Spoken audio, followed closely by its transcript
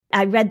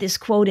I read this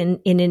quote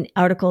in an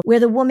article where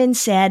the woman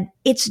said,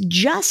 it's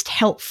just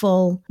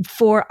helpful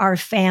for our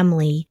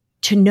family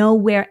to know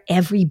where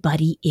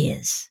everybody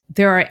is.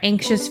 There are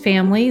anxious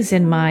families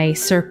in my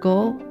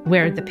circle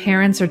where the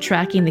parents are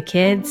tracking the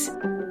kids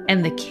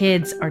and the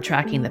kids are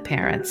tracking the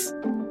parents.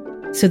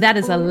 So that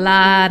is a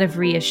lot of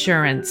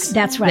reassurance.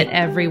 That's right. That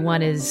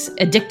everyone is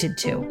addicted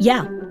to.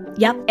 Yeah.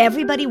 Yep.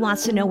 Everybody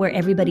wants to know where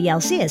everybody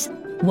else is.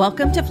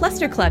 Welcome to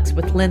Flusterclux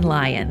with Lynn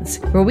Lyons,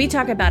 where we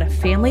talk about a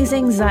family's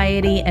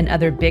anxiety and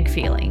other big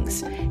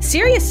feelings.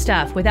 Serious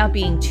stuff without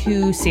being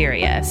too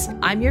serious.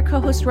 I'm your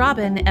co-host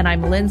Robin, and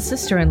I'm Lynn's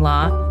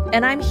sister-in-law,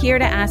 and I'm here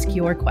to ask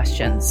your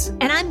questions.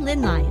 And I'm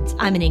Lynn Lyons.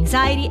 I'm an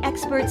anxiety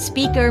expert,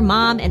 speaker,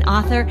 mom, and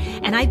author,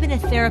 and I've been a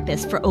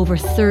therapist for over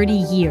 30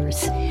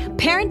 years.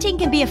 Parenting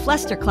can be a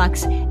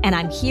flusterclux, and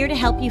I'm here to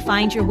help you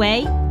find your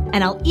way,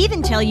 and I'll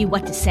even tell you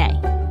what to say.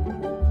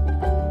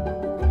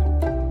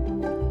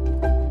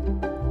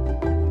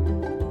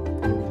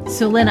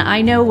 So, Lynn,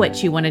 I know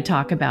what you want to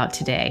talk about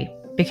today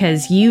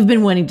because you've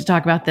been wanting to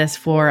talk about this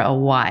for a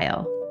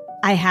while.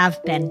 I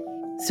have been.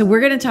 So we're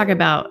going to talk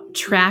about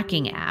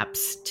tracking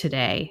apps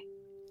today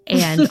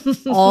and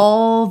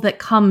all that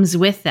comes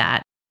with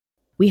that.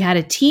 We had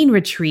a teen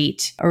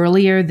retreat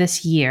earlier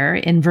this year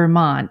in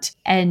Vermont,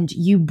 and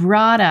you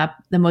brought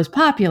up the most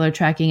popular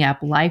tracking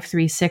app,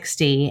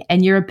 Life360,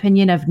 and your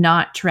opinion of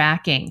not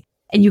tracking.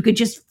 And you could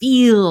just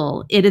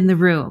feel it in the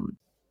room.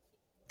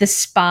 The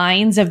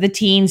spines of the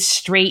teens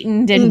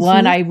straightened, and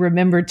one I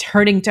remember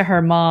turning to her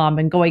mom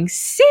and going,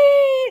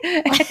 see?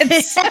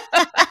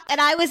 And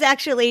I was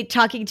actually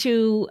talking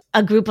to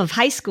a group of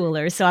high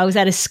schoolers. So I was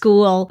at a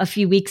school a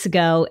few weeks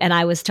ago, and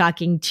I was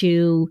talking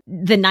to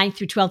the 9th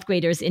through 12th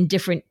graders in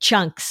different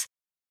chunks.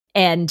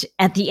 And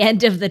at the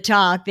end of the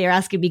talk, they're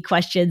asking me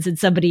questions, and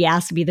somebody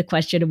asked me the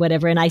question or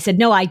whatever. And I said,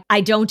 no,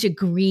 I don't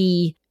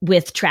agree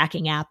with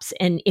tracking apps.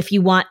 And if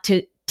you want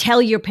to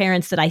tell your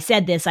parents that I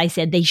said this, I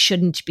said they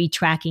shouldn't be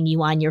tracking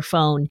you on your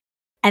phone.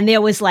 And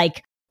there was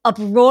like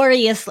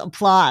uproarious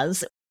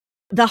applause.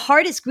 The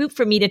hardest group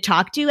for me to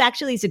talk to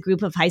actually is a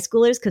group of high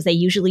schoolers because they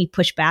usually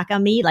push back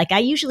on me. Like I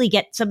usually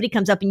get, somebody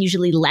comes up and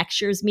usually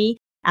lectures me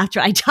after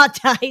I talk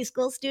to high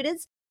school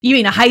students. You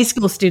mean a high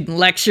school student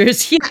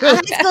lectures you? A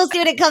high school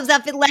student comes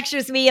up and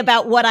lectures me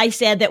about what I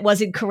said that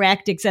wasn't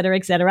correct, et cetera,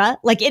 et cetera.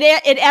 Like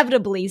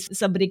inevitably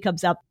somebody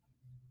comes up.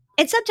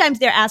 And sometimes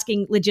they're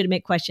asking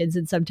legitimate questions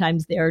and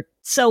sometimes they're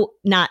so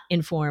not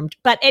informed.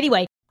 But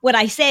anyway, what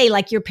I say,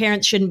 like your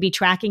parents shouldn't be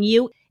tracking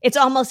you, it's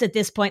almost at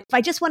this point, if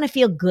I just want to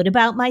feel good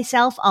about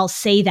myself, I'll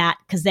say that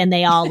because then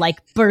they all like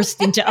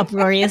burst into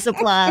uproarious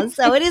applause.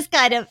 So it is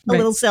kind of a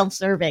little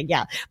self-serving.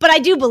 Yeah. But I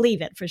do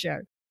believe it for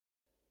sure.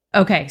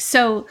 Okay.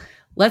 So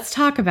let's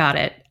talk about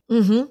it.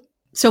 Mm-hmm.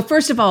 So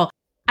first of all,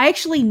 I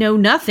actually know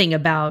nothing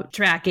about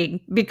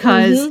tracking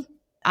because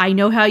I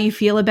know how you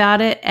feel about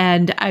it.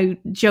 And I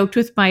joked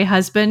with my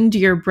husband,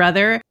 your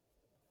brother.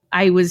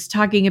 I was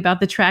talking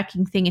about the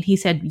tracking thing and he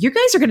said, you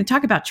guys are going to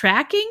talk about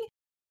tracking?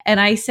 And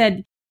I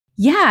said,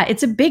 yeah,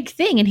 it's a big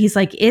thing. And he's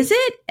like, is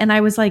it? And I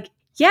was like,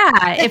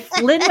 yeah, if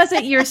Lynn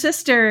wasn't your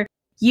sister,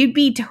 you'd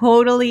be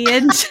totally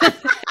into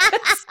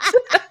this.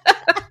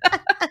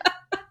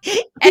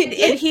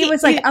 and he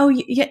was like, oh,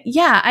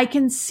 yeah, I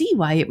can see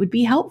why it would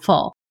be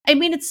helpful. I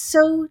mean, it's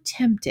so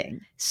tempting.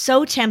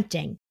 So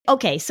tempting.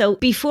 Okay, so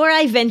before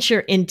I venture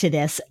into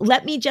this,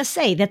 let me just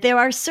say that there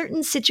are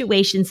certain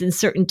situations and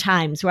certain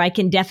times where I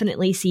can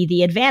definitely see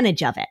the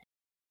advantage of it.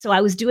 So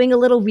I was doing a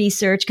little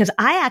research because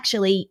I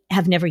actually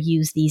have never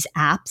used these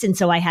apps. And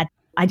so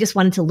I just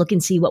wanted to look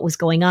and see what was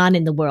going on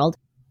in the world.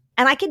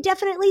 And I could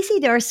definitely see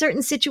there are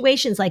certain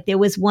situations, like there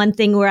was one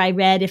thing where I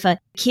read if a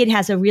kid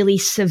has a really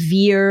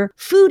severe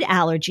food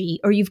allergy,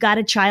 or you've got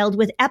a child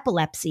with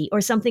epilepsy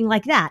or something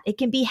like that, it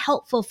can be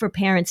helpful for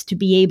parents to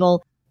be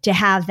able to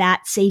have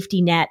that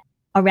safety net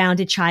around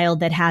a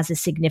child that has a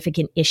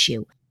significant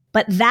issue.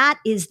 But that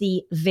is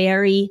the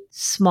very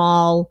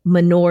small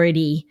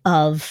minority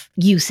of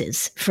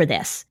uses for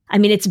this. I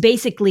mean, it's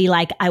basically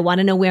like, I want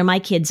to know where my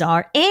kids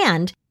are.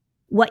 And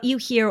what you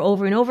hear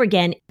over and over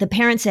again, the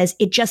parent says,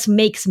 it just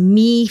makes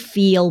me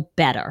feel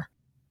better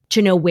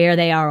to know where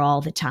they are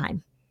all the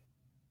time.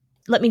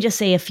 Let me just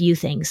say a few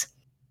things.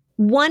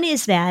 One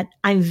is that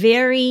I'm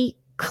very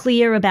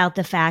clear about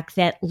the fact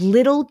that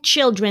little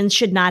children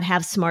should not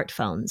have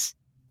smartphones.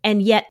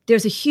 And yet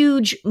there's a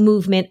huge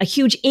movement, a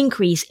huge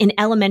increase in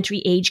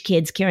elementary age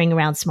kids carrying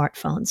around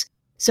smartphones.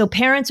 So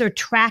parents are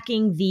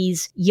tracking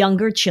these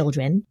younger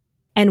children.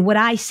 And what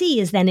I see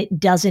is then it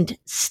doesn't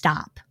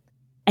stop.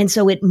 And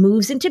so it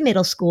moves into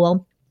middle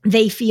school.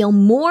 They feel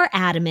more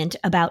adamant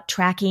about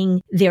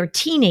tracking their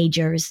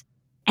teenagers.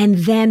 And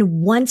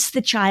then once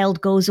the child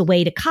goes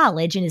away to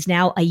college and is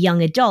now a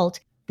young adult,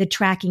 the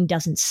tracking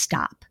doesn't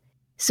stop.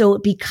 So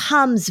it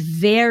becomes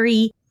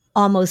very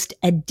almost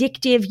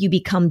addictive. You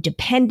become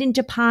dependent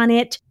upon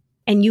it.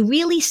 And you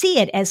really see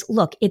it as,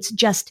 look, it's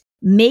just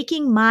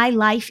making my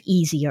life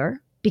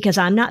easier because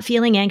I'm not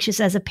feeling anxious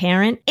as a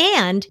parent,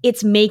 and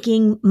it's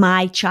making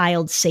my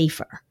child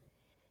safer.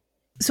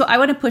 So I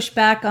want to push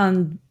back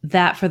on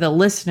that for the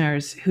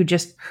listeners who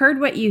just heard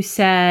what you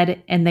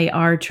said and they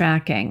are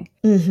tracking.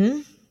 Mm-hmm.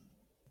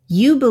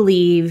 You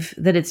believe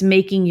that it's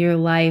making your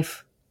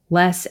life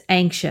less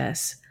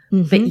anxious,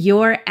 but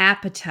your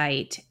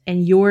appetite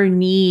and your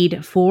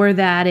need for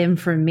that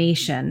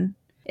information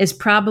is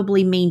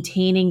probably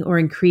maintaining or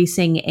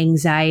increasing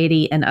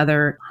anxiety and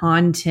other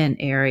content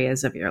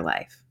areas of your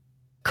life.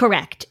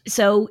 Correct.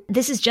 So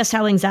this is just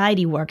how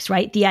anxiety works,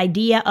 right? The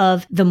idea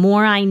of the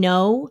more I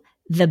know,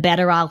 the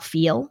better I'll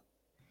feel.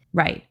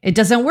 Right. It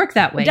doesn't work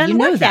that way. It doesn't you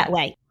know work that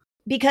way.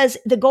 Because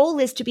the goal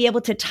is to be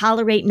able to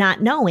tolerate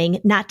not knowing,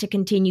 not to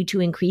continue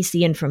to increase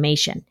the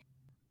information.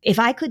 If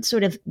I could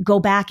sort of go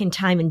back in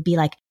time and be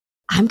like,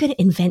 I'm going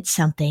to invent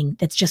something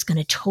that's just going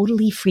to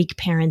totally freak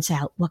parents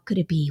out. What could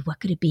it be? What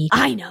could it be?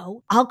 I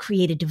know. I'll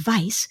create a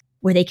device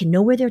where they can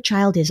know where their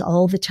child is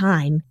all the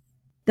time.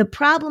 The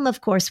problem,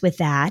 of course, with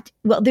that,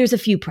 well, there's a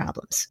few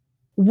problems.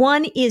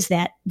 One is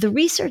that the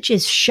research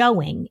is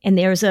showing, and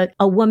there's a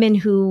woman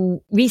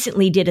who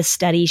recently did a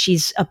study.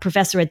 She's a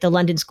professor at the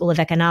London School of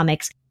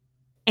Economics,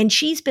 and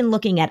she's been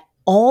looking at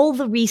all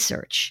the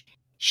research.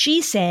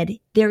 She said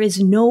there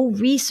is no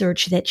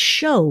research that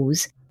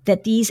shows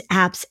that these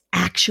apps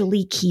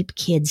actually keep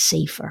kids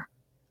safer,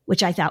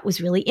 which I thought was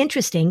really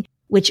interesting,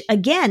 which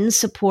again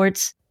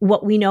supports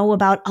what we know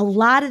about a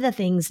lot of the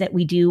things that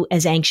we do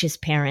as anxious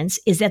parents,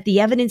 is that the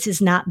evidence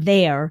is not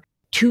there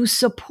to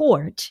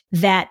support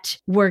that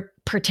we're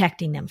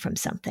protecting them from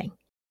something.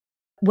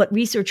 What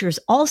researchers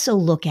also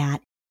look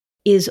at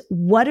is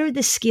what are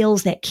the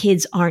skills that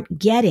kids aren't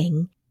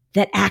getting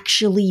that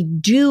actually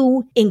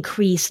do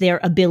increase their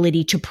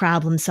ability to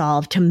problem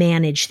solve, to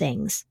manage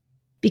things.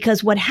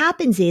 Because what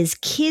happens is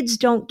kids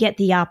don't get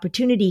the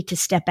opportunity to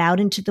step out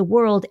into the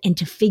world and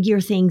to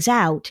figure things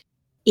out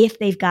if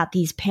they've got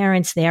these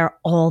parents there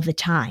all the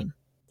time.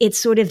 It's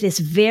sort of this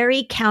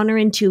very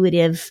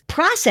counterintuitive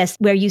process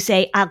where you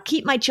say, I'll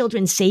keep my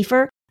children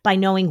safer by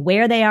knowing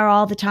where they are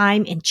all the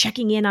time and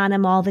checking in on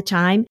them all the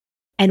time.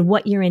 And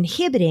what you're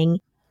inhibiting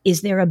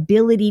is their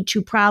ability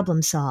to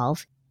problem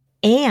solve.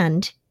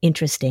 And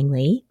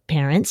interestingly,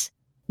 parents,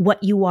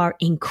 what you are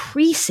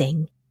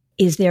increasing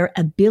is their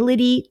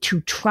ability to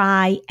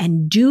try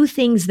and do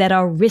things that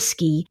are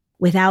risky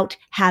without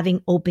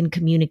having open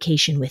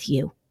communication with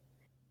you.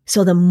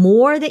 So the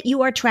more that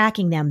you are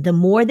tracking them, the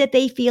more that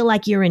they feel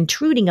like you're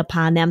intruding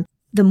upon them,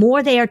 the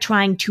more they are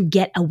trying to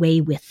get away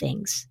with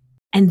things.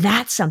 And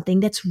that's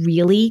something that's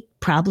really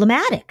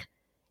problematic.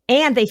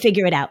 And they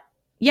figure it out.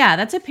 Yeah,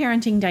 that's a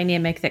parenting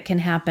dynamic that can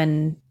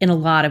happen in a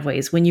lot of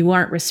ways. When you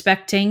aren't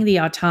respecting the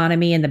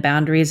autonomy and the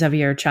boundaries of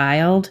your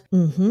child,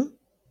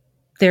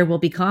 there will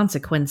be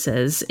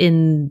consequences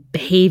in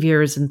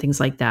behaviors and things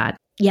like that.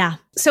 Yeah.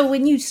 So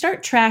when you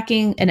start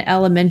tracking an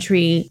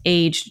elementary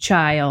aged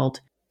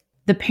child,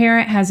 the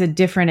parent has a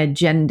different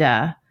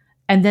agenda.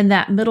 And then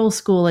that middle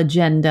school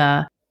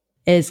agenda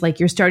is like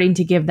you're starting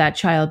to give that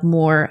child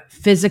more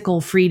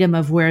physical freedom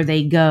of where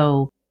they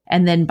go.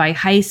 And then by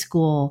high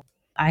school,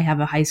 I have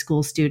a high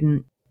school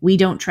student. We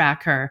don't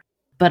track her,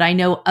 but I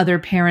know other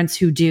parents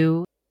who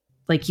do.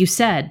 Like you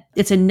said,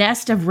 it's a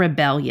nest of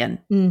rebellion.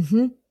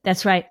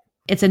 That's right.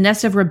 It's a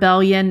nest of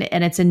rebellion,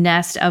 and it's a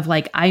nest of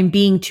like, I'm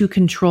being too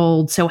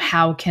controlled. So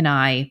how can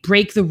I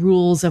break the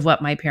rules of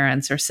what my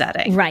parents are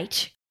setting?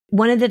 Right.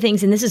 One of the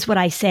things, and this is what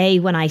I say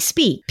when I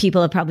speak,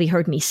 people have probably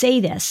heard me say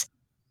this,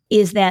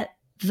 is that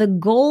the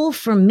goal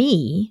for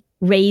me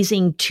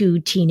raising 2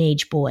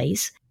 teenage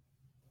boys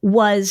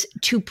was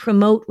to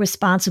promote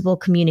responsible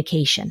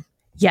communication.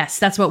 Yes,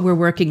 that's what we're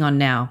working on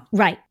now.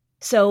 Right.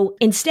 So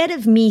instead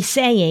of me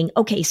saying,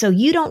 okay, so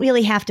you don't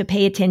really have to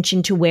pay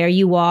attention to where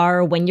you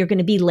are or when you're going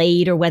to be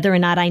late or whether or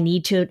not I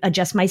need to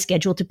adjust my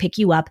schedule to pick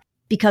you up,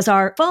 because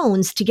our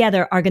phones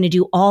together are going to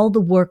do all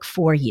the work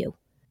for you.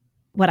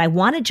 What I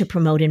wanted to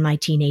promote in my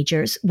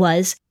teenagers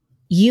was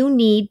you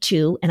need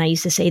to, and I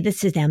used to say this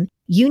to them,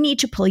 you need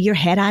to pull your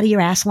head out of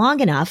your ass long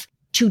enough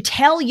to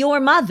tell your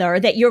mother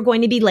that you're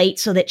going to be late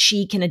so that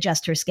she can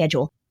adjust her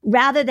schedule,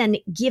 rather than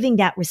giving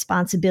that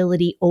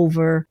responsibility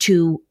over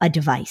to a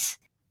device.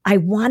 I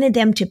wanted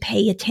them to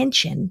pay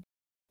attention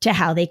to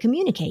how they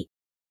communicate.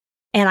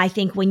 And I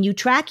think when you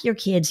track your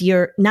kids,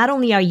 you're not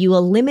only are you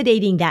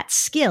eliminating that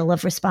skill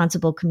of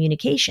responsible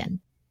communication,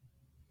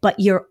 but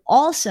you're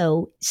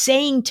also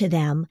saying to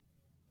them,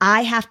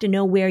 I have to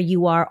know where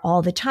you are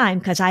all the time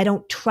because I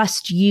don't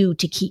trust you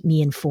to keep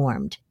me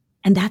informed.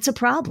 And that's a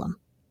problem.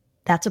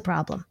 That's a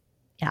problem.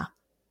 Yeah.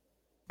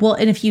 Well,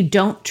 and if you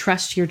don't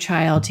trust your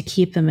child to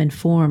keep them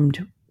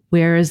informed,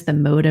 where is the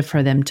motive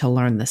for them to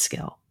learn the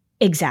skill?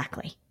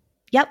 Exactly.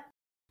 Yep.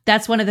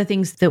 That's one of the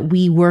things that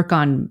we work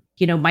on.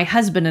 You know, my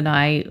husband and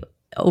I,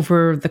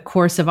 over the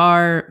course of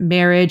our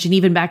marriage, and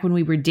even back when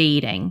we were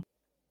dating,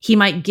 he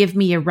might give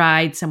me a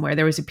ride somewhere.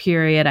 There was a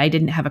period I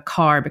didn't have a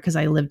car because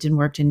I lived and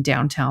worked in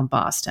downtown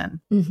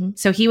Boston.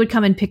 So he would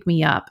come and pick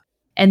me up.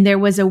 And there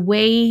was a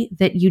way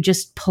that you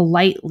just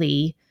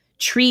politely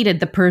treated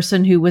the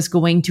person who was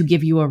going to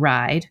give you a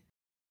ride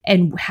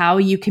and how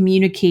you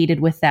communicated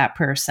with that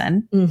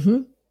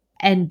person.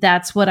 And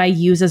that's what I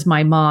use as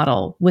my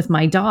model with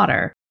my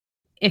daughter.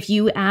 If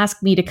you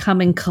ask me to come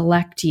and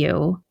collect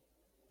you,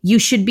 you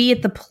should be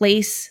at the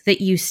place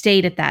that you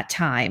stayed at that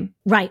time.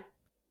 Right.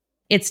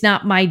 It's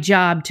not my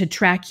job to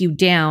track you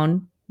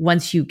down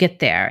once you get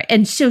there.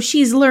 And so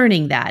she's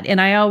learning that.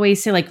 And I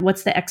always say, like,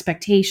 what's the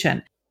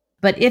expectation?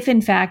 But if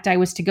in fact I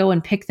was to go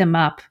and pick them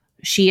up,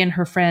 she and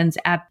her friends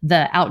at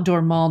the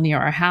outdoor mall near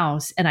our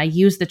house, and I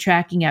use the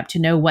tracking app to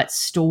know what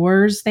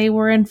stores they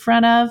were in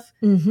front of,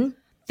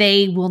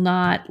 they will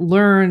not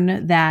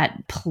learn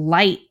that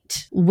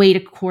polite way to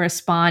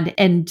correspond.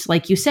 And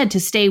like you said, to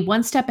stay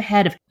one step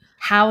ahead of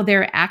how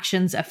their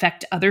actions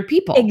affect other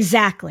people.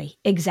 Exactly.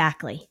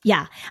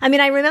 Yeah. I mean,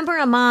 I remember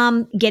a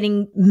mom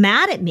getting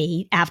mad at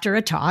me after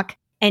a talk,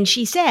 and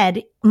she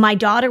said, my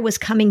daughter was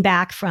coming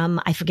back from,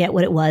 I forget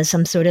what it was,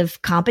 some sort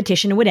of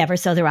competition or whatever.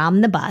 So they're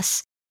on the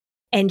bus.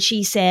 And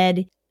she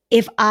said,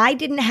 if I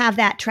didn't have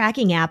that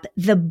tracking app,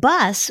 the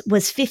bus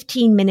was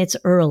 15 minutes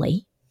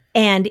early.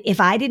 And if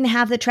I didn't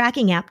have the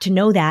tracking app to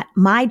know that,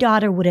 my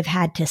daughter would have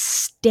had to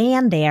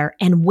stand there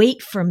and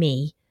wait for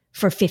me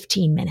for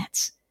 15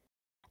 minutes.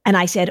 And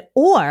I said,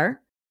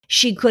 or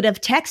she could have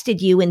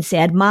texted you and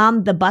said,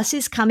 Mom, the bus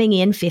is coming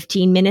in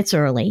 15 minutes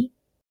early.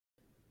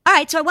 All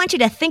right, so I want you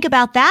to think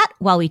about that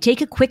while we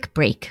take a quick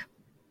break.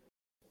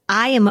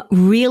 I am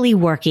really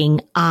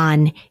working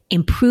on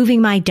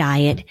improving my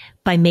diet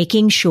by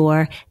making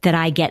sure that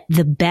I get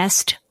the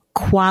best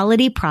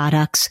quality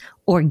products,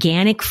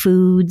 organic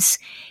foods,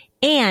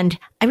 and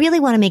I really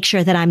want to make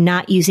sure that I'm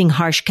not using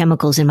harsh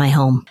chemicals in my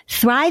home.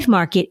 Thrive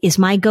Market is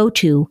my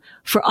go-to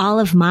for all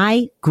of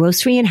my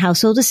grocery and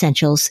household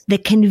essentials. The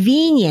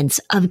convenience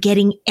of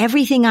getting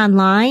everything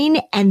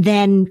online and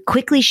then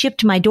quickly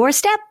shipped to my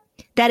doorstep,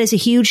 that is a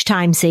huge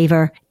time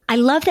saver. I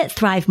love that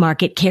Thrive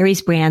Market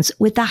carries brands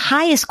with the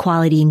highest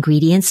quality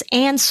ingredients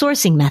and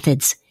sourcing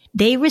methods.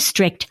 They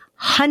restrict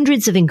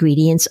hundreds of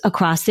ingredients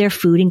across their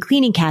food and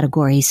cleaning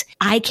categories.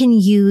 I can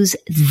use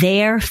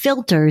their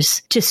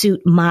filters to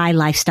suit my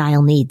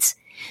lifestyle needs.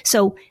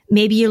 So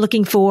maybe you're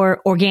looking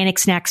for organic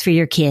snacks for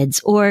your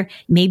kids, or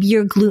maybe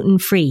you're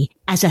gluten-free.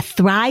 As a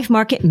Thrive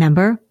Market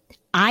member,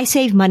 I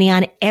save money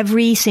on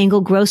every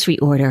single grocery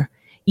order.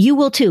 You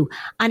will too.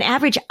 On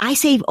average, I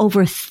save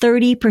over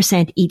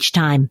 30% each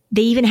time.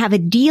 They even have a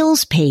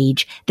deals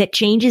page that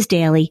changes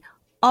daily,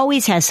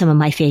 always has some of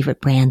my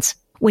favorite brands.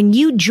 When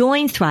you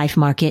join Thrive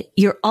Market,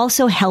 you're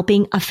also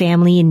helping a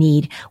family in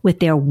need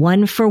with their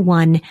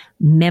 1-for-1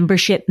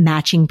 membership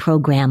matching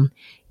program.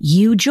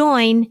 You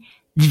join,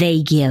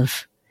 they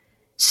give.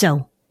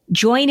 So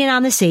join in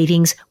on the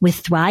savings with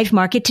Thrive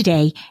Market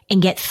today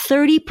and get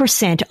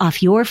 30%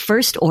 off your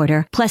first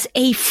order plus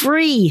a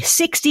free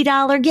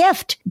 $60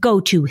 gift.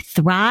 Go to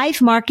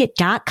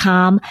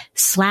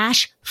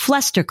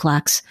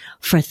thrivemarket.com/flusterclucks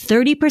for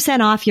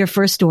 30% off your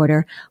first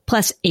order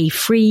plus a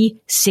free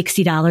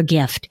 $60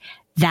 gift.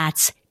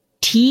 That's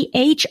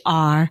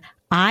THRIVE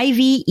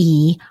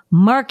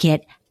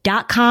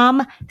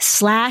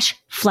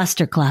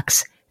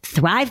market.com/flusterclucks.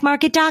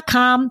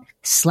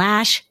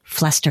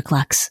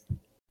 thrivemarket.com/flusterclucks.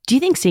 Do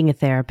you think seeing a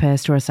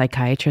therapist or a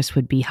psychiatrist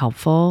would be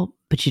helpful,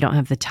 but you don't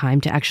have the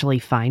time to actually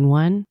find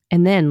one?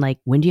 And then,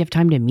 when do you have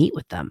time to meet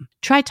with them?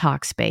 Try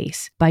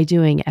Talkspace. By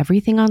doing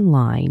everything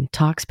online,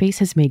 Talkspace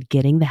has made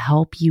getting the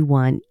help you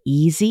want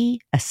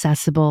easy,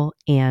 accessible,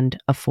 and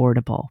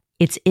affordable.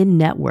 It's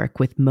in-network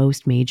with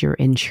most major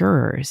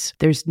insurers.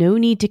 There's no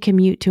need to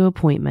commute to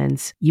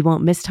appointments. You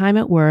won't miss time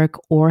at work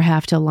or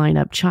have to line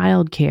up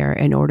childcare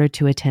in order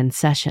to attend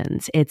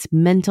sessions. It's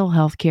mental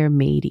health care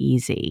made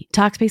easy.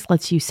 Talkspace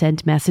lets you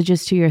send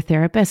messages to your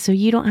therapist so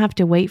you don't have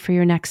to wait for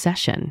your next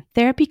session.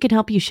 Therapy can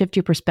help you shift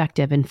your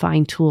perspective and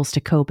find tools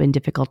to cope in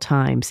difficult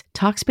times.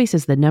 Talkspace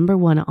is the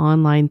 #1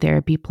 online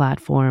therapy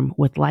platform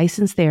with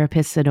licensed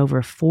therapists in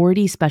over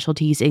 40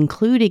 specialties,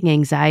 including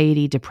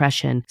anxiety,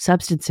 depression,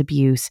 substance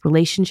abuse,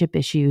 relationship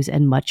issues,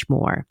 and much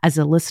more. As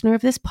a listener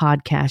of this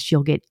podcast,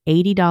 you'll get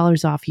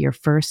 $80 off your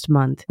first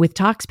month with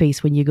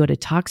Talkspace when you go to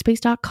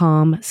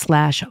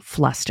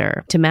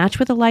Talkspace.com/fluster. To match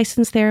with a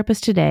licensed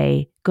therapist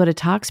today, go to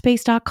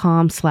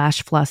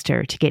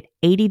Talkspace.com/fluster to get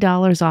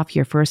 $80 off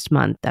your first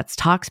month. That's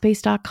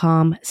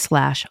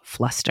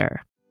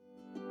Talkspace.com/fluster.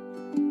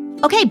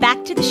 Okay,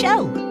 back to the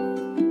show.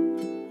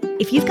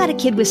 If you've got a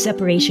kid with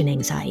separation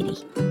anxiety,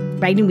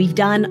 right? And we've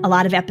done a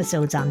lot of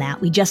episodes on that.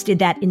 We just did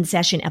that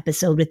in-session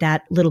episode with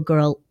that little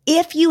girl.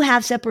 If you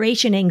have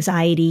separation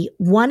anxiety,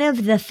 one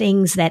of the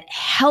things that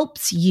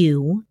helps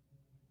you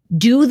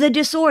do the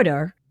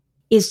disorder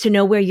is to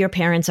know where your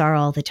parents are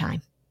all the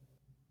time.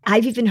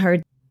 I've even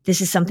heard this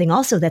is something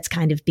also that's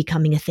kind of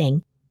becoming a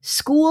thing.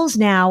 Schools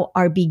now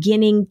are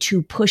beginning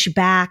to push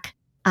back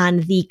on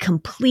the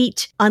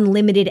complete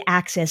unlimited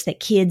access that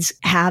kids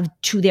have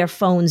to their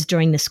phones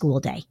during the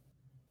school day.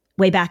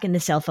 Way back in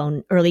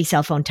the early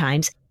cell phone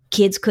times,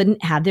 kids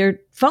couldn't have their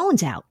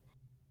phones out.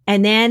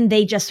 And then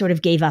they just sort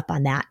of gave up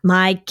on that.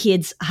 My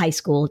kids' high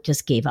school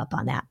just gave up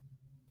on that.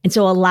 And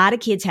so a lot of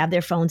kids have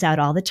their phones out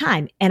all the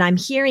time. And I'm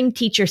hearing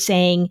teachers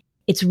saying,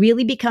 It's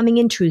really becoming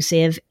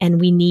intrusive,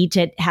 and we need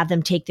to have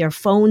them take their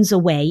phones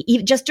away,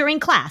 even just during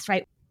class,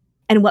 right?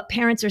 And what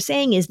parents are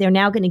saying is they're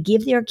now going to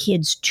give their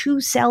kids 2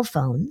 cell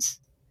phones,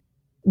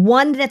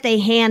 one that they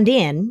hand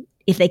in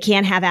if they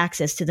can't have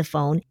access to the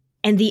phone,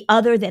 and the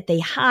other that they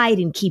hide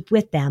and keep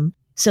with them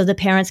so the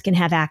parents can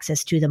have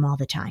access to them all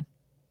the time.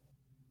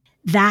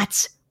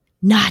 That's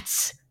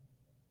nuts.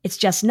 It's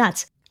just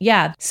nuts.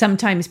 Yeah,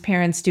 sometimes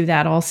parents do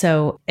that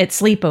also at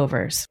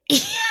sleepovers.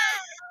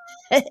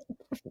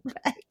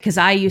 Because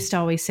I used to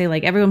always say,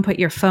 like, everyone put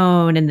your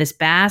phone in this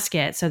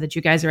basket so that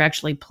you guys are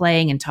actually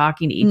playing and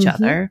talking to each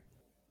other.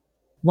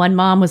 One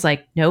mom was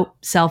like, nope,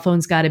 cell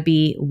phone's got to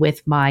be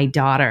with my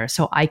daughter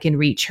so I can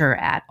reach her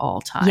at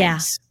all times. Yeah.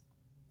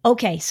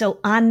 Okay, so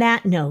on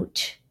that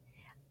note,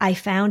 I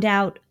found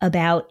out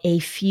about a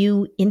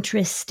few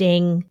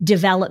interesting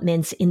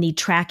developments in the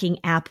tracking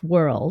app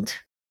world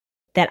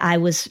that I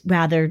was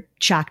rather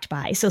shocked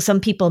by. So some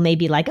people may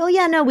be like, "Oh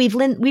yeah, no, we've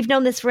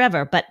known this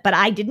forever," but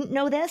I didn't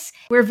know this.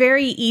 We're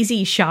very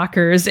easy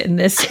shockers in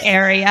this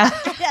area.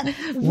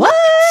 What?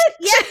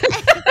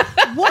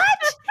 Yeah. What?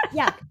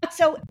 Yeah.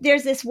 So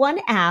there's this one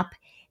app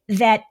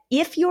that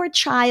if your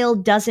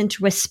child doesn't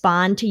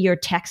respond to your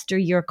text or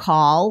your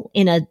call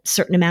in a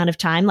certain amount of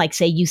time, like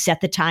say you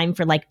set the time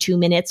for like 2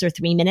 minutes or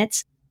 3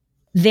 minutes,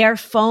 their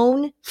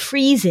phone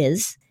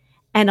freezes,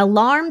 an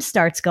alarm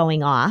starts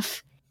going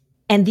off,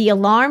 and the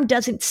alarm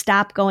doesn't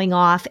stop going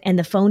off and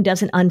the phone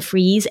doesn't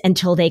unfreeze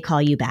until they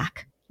call you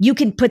back. You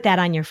can put that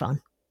on your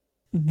phone.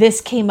 This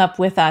came up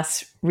with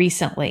us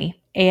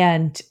recently.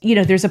 And,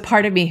 there's a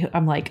part of me who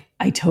I'm like,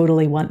 I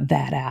totally want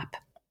that app.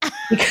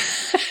 Like,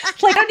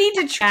 I don't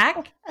need to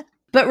track,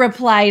 but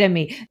reply to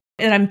me.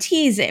 And I'm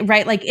teasing,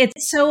 right? Like,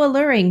 it's so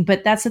alluring.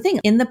 But that's the thing.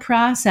 In the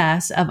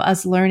process of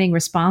us learning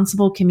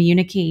responsible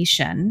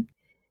communication,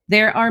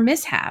 there are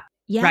mishaps.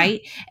 Yeah.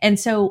 Right. And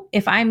so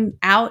if I'm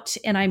out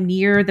and I'm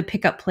near the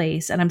pickup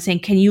place and I'm saying,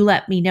 can you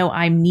let me know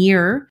I'm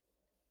near?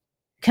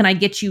 Can I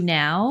get you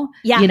now?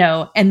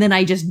 Yeah. And then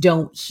I just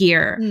don't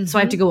hear. Mm-hmm. So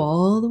I have to go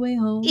all the way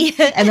home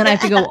and then I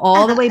have to go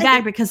all the way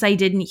back because I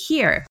didn't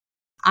hear.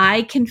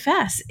 I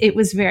confess it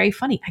was very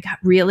funny. I got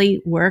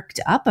really worked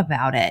up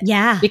about it.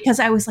 Yeah. Because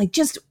I was like,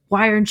 just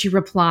why aren't you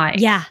replying?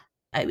 Yeah.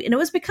 And it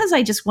was because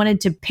I just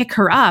wanted to pick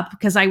her up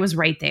because I was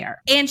right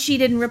there and she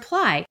didn't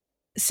reply.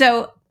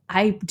 So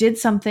I did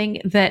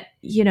something that,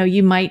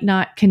 you might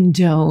not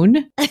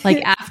condone.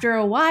 Like after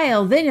a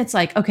while, then it's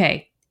like,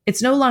 okay,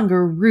 it's no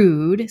longer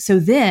rude. So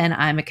then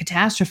I'm a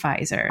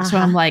catastrophizer. So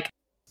I'm like,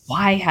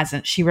 why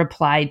hasn't she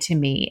replied to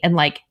me in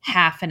like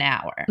half an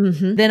hour?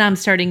 Mm-hmm. Then I'm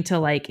starting to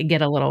like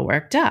get a little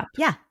worked up.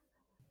 Yeah.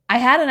 I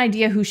had an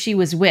idea who she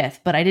was with,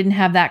 but I didn't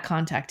have that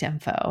contact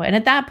info. And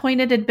at that point,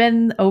 it had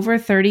been over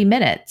 30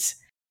 minutes.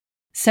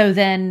 So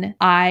then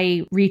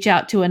I reach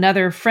out to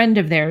another friend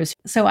of theirs.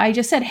 So I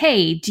just said,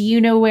 hey, do you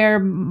know where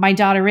my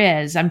daughter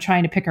is? I'm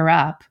trying to pick her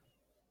up.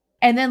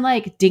 And then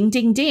like, ding,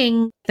 ding,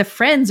 ding, the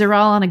friends are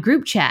all on a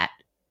group chat.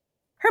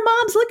 Her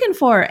mom's looking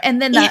for her.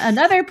 And then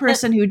another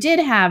person who did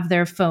have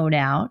their phone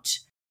out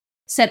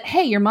said,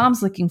 hey, your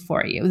mom's looking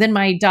for you. Then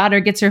my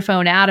daughter gets her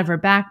phone out of her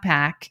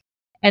backpack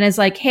and is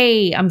like,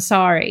 hey, I'm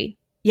sorry.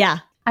 Yeah.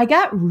 I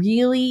got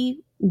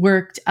really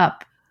worked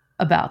up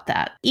about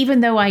that, even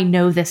though I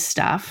know this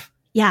stuff.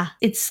 Yeah.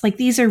 It's like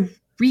these are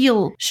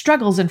real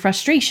struggles and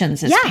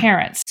frustrations as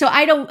parents. So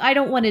I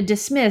don't want to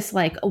dismiss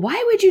like,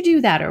 why would you do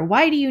that? Or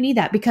why do you need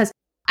that? Because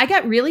I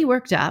got really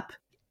worked up.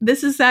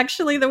 This is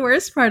actually the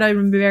worst part. I'm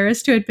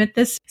embarrassed to admit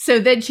this. So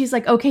then she's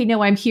like, okay,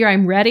 no, I'm here.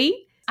 I'm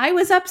ready. I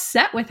was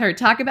upset with her.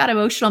 Talk about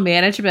emotional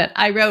management.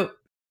 I wrote,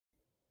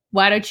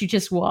 why don't you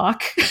just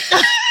walk?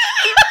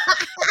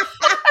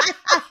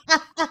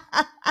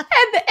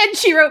 and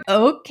she wrote,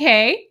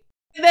 okay.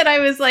 And then I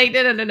was like,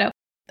 no.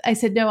 I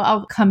said, no,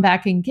 I'll come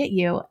back and get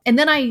you. And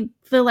then I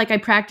feel like I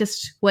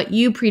practiced what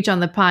you preach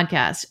on the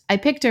podcast. I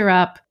picked her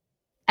up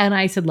and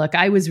I said, look,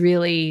 I was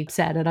really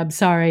upset and I'm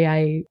sorry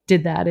I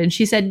did that. And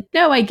she said,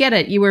 no, I get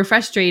it. You were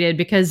frustrated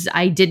because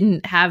I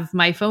didn't have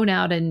my phone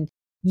out and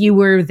you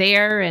were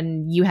there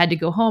and you had to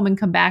go home and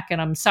come back. And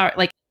I'm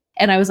sorry.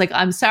 And I was like,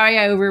 I'm sorry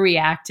I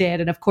overreacted.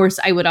 And of course,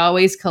 I would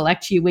always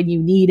collect you when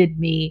you needed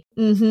me.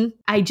 Mm-hmm.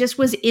 I just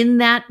was in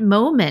that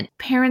moment.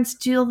 Parents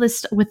deal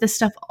with this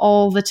stuff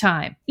all the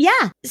time.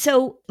 Yeah.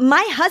 So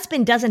my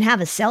husband doesn't have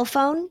a cell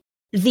phone.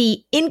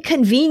 The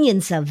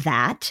inconvenience of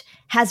that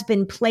has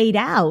been played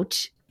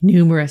out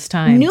numerous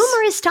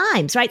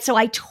times, right? So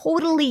I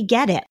totally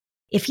get it.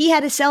 If he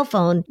had a cell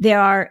phone,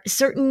 there are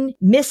certain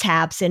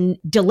mishaps and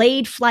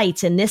delayed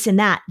flights and this and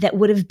that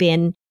would have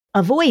been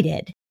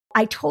avoided.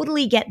 I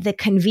totally get the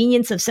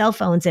convenience of cell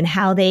phones and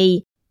how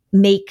they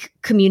make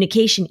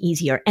communication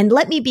easier. And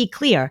let me be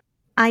clear,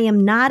 I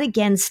am not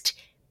against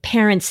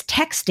parents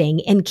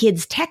texting and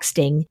kids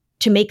texting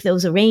to make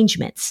those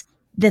arrangements.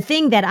 The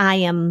thing that I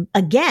am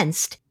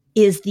against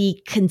is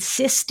the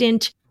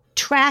consistent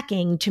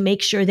tracking to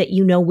make sure that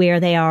you know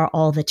where they are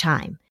all the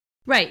time.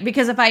 Right.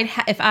 Because if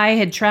I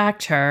had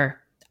tracked her,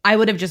 I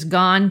would have just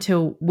gone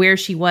to where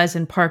she was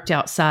and parked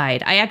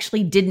outside. I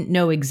actually didn't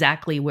know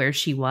exactly where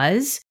she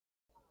was.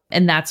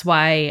 And that's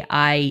why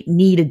I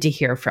needed to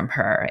hear from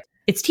her.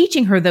 It's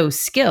teaching her those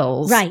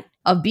skills Right.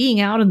 of being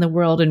out in the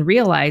world and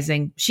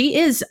realizing she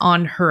is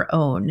on her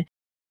own.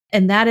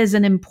 And that is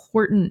an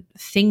important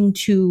thing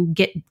to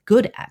get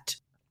good at.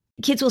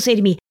 Kids will say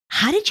to me,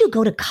 how did you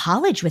go to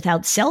college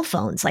without cell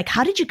phones? Like,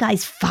 how did you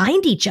guys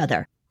find each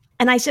other?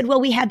 And I said, well,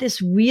 we had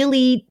this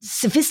really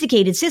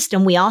sophisticated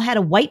system. We all had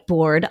a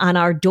whiteboard on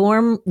our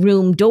dorm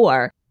room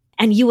door,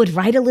 and you would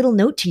write a little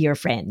note to your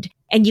friend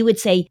and you would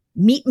say,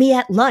 meet me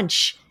at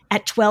lunch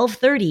at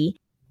 12:30.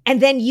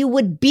 And then you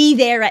would be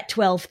there at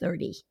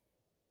 12:30.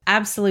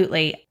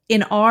 Absolutely.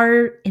 In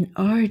our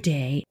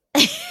day,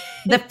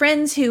 the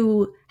friends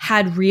who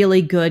had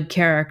really good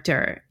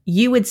character,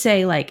 you would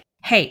say like,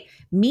 hey,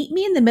 meet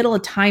me in the middle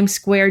of Times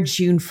Square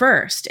June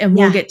 1st and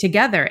we'll get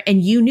together.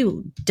 And you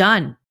knew,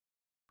 done,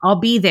 I'll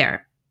be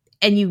there.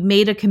 And you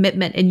made a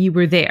commitment and you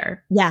were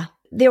there. Yeah.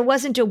 There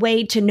wasn't a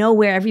way to know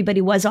where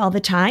everybody was all the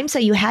time. So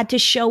you had to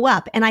show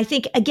up. And I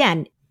think,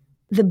 again,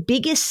 the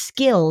biggest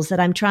skills that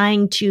I'm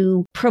trying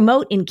to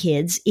promote in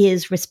kids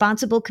is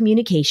responsible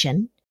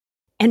communication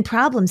and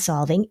problem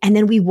solving. And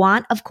then we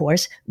want, of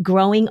course,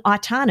 growing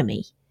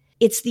autonomy.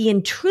 It's the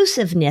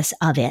intrusiveness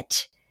of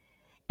it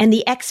and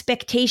the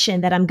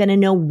expectation that I'm going to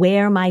know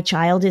where my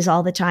child is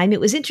all the time. It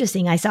was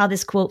interesting. I saw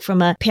this quote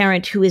from a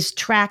parent who is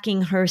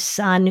tracking her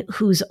son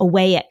who's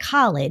away at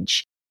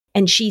college.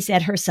 And she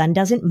said her son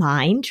doesn't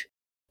mind.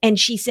 And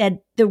she said,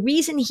 the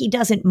reason he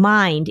doesn't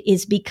mind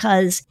is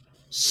because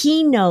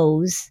he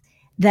knows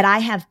that I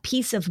have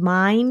peace of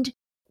mind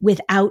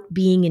without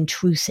being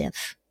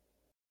intrusive,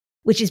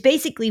 which is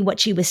basically what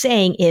she was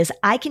saying is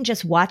I can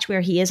just watch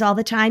where he is all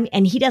the time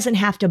and he doesn't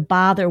have to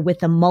bother with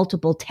the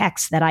multiple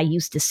texts that I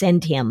used to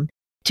send him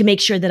to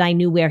make sure that I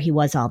knew where he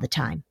was all the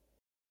time.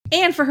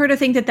 And for her to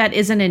think that that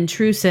isn't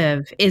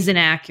intrusive is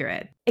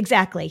inaccurate.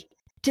 Exactly.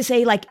 To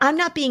say like, I'm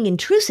not being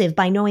intrusive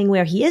by knowing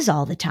where he is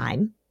all the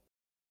time.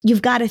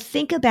 You've got to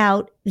think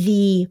about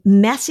the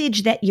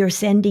message that you're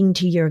sending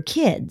to your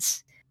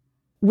kids,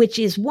 which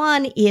is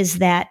one is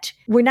that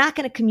we're not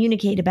going to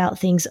communicate about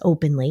things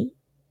openly.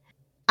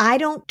 I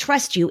don't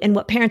trust you. And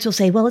what parents will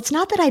say, well, it's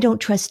not that I don't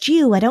trust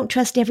you. I don't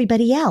trust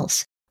everybody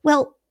else.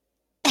 Well,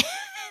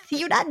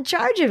 you're not in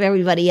charge of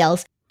everybody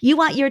else. You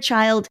want your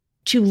child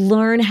to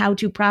learn how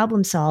to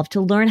problem solve,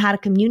 to learn how to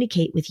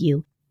communicate with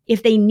you.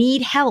 If they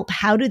need help,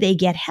 how do they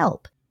get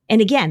help?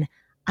 And again,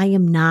 I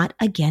am not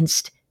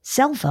against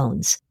cell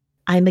phones.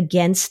 I'm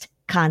against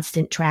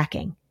constant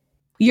tracking.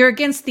 You're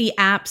against the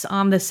apps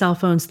on the cell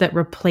phones that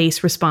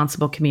replace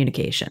responsible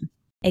communication.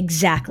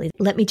 Exactly.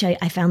 Let me tell you,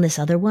 I found this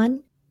other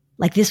one.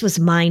 Like this was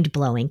mind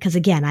blowing because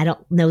again, I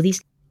don't know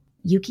these.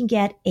 You can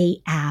get an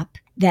app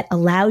that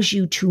allows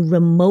you to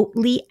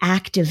remotely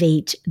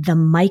activate the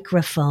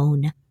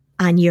microphone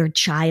on your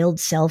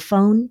child's cell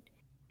phone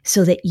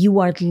so that you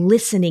are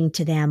listening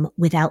to them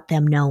without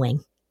them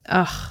knowing.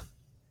 Ugh.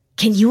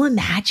 Can you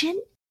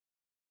imagine?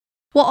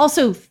 Well,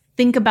 also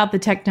think about the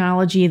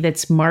technology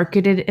that's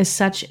marketed as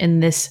such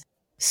in this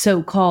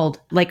so-called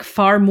like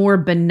far more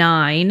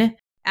benign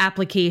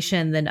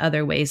application than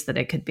other ways that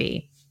it could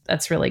be.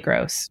 That's really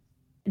gross.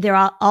 They're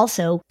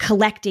also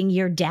collecting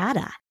your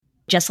data.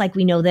 Just like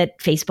we know that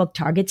Facebook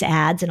targets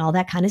ads and all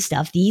that kind of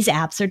stuff, these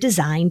apps are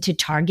designed to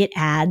target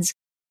ads.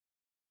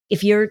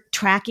 If you're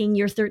tracking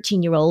your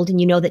 13-year-old and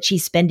you know that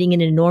she's spending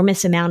an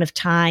enormous amount of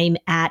time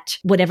at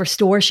whatever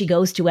store she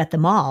goes to at the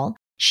mall,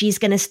 she's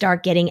going to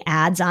start getting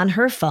ads on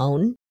her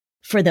phone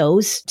for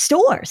those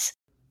stores.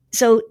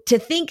 So to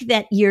think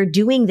that you're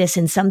doing this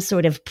in some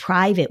sort of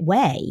private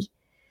way,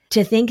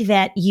 to think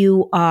that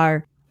you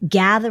are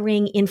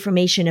gathering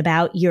information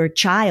about your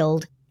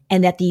child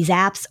and that these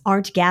apps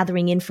aren't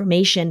gathering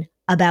information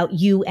about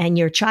you and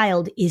your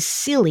child is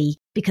silly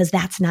because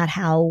that's not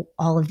how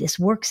all of this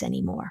works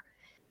anymore.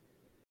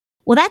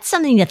 Well, that's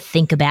something to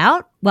think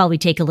about while we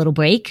take a little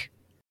break.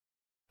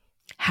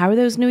 How are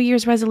those New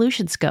Year's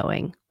resolutions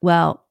going?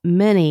 Well,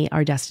 many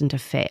are destined to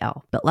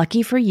fail. But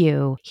lucky for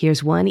you,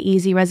 here's one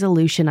easy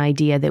resolution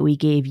idea that we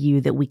gave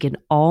you that we can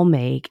all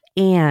make,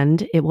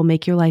 and it will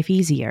make your life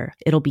easier.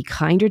 It'll be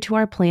kinder to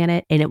our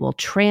planet, and it will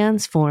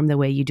transform the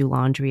way you do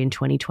laundry in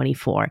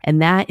 2024.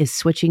 And that is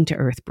switching to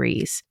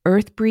EarthBreeze.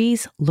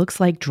 EarthBreeze looks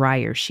like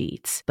dryer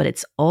sheets, but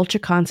it's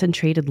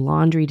ultra-concentrated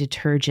laundry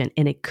detergent,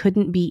 and it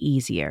couldn't be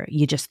easier.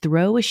 You just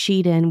throw a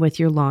sheet in with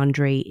your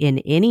laundry in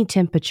any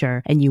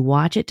temperature, and you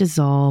watch it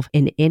dissolve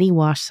in any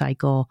wash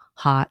cycle,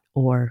 hot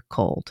or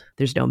cold.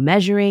 There's no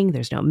measuring,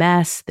 there's no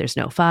mess, there's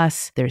no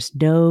fuss, there's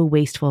no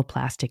wasteful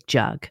plastic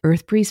jug.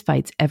 EarthBreeze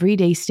fights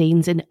everyday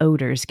stains and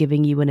odors,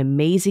 giving you an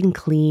amazing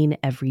clean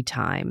every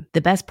time.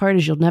 The best part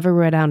is you'll never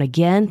run out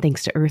again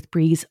thanks to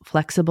EarthBreeze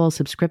flexible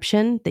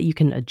subscription that you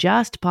can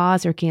adjust,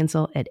 pause, or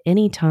cancel at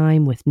any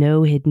time with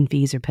no hidden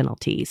fees or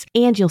penalties.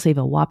 And you'll save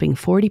a whopping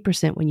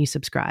 40% when you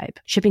subscribe.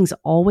 Shipping's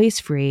always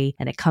free,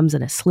 and it comes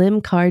in a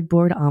slim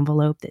cardboard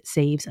envelope that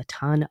saves a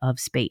ton of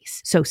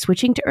space. So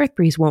switching to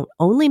EarthBreeze won't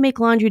only make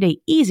laundry day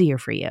easier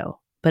for you,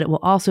 but it will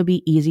also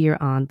be easier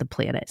on the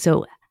planet.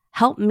 So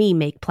help me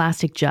make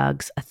plastic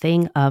jugs a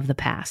thing of the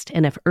past.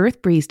 And if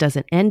EarthBreeze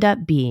doesn't end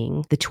up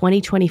being the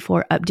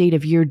 2024 update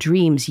of your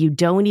dreams, you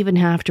don't even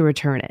have to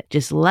return it.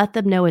 Just let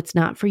them know it's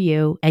not for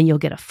you, and you'll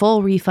get a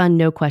full refund,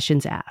 no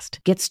questions asked.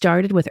 Get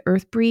started with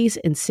EarthBreeze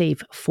and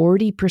save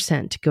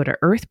 40%. Go to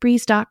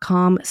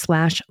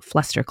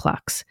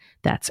earthbreeze.com/flusterclux.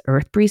 That's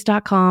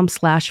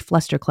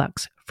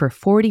earthbreeze.com/flusterclux for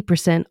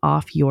 40%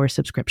 off your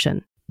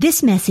subscription.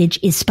 This message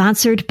is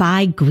sponsored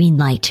by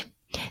Greenlight.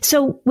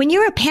 So when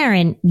you're a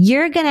parent,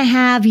 you're going to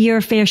have your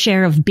fair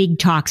share of big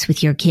talks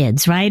with your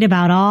kids, right?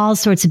 About all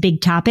sorts of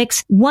big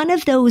topics. One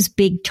of those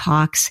big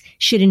talks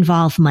should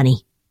involve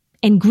money.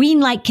 And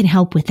Greenlight can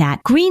help with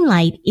that.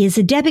 Greenlight is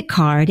a debit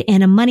card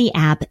and a money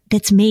app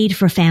that's made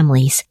for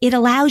families. It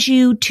allows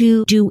you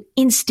to do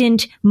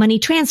instant money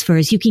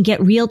transfers. You can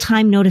get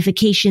real-time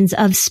notifications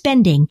of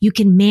spending. You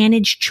can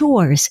manage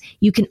chores.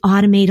 You can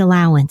automate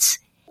allowance.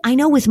 I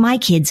know with my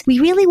kids, we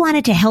really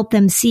wanted to help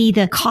them see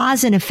the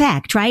cause and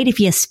effect, right? If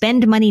you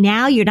spend money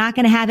now, you're not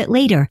going to have it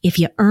later. If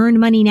you earn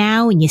money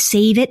now and you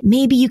save it,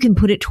 maybe you can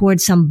put it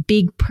towards some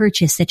big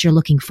purchase that you're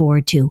looking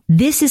forward to.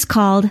 This is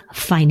called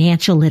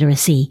financial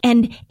literacy,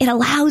 and it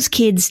allows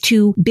kids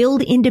to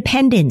build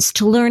independence,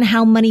 to learn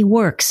how money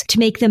works, to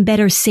make them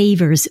better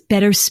savers,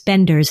 better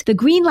spenders. The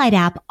Greenlight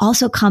app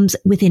also comes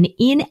with an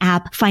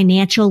in-app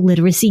financial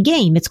literacy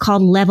game. It's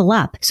called Level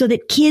Up, so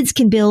that kids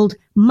can build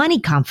money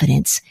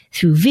confidence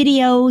through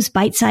videos,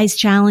 bite-sized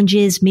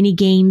challenges, mini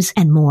games,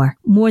 and more.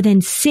 More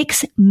than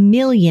 6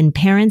 million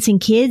parents and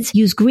kids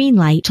use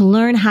Greenlight to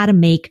learn how to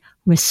make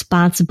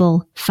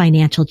responsible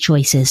financial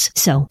choices.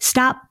 So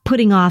stop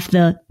putting off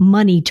the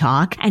money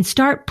talk and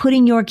start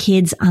putting your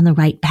kids on the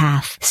right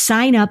path.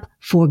 Sign up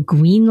for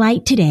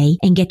Greenlight today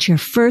and get your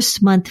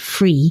first month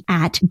free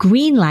at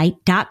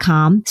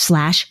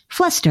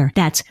greenlight.com/fluster.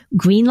 That's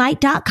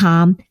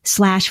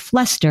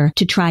greenlight.com/fluster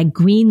to try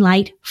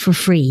Greenlight for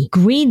free.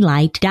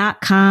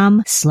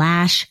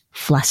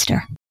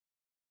 Greenlight.com/fluster.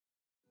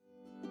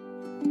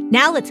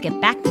 Now let's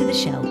get back to the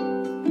show.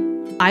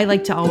 I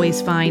like to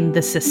always find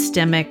the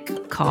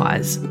systemic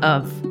cause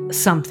of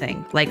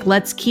something. Like,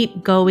 let's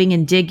keep going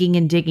and digging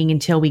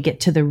until we get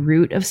to the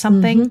root of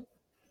something. Mm-hmm.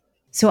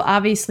 So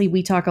obviously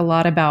we talk a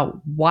lot about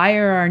why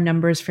are our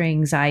numbers for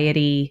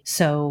anxiety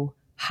so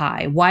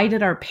high? Why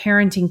did our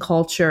parenting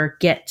culture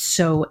get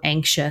so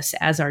anxious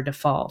as our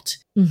default?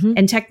 Mm-hmm.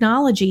 And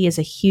technology is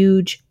a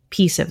huge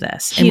piece of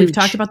this. And we've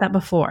talked about that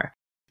before.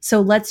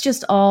 So let's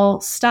just all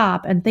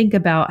stop and think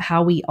about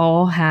how we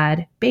all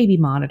had baby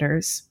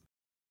monitors.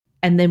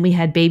 And then we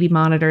had baby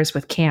monitors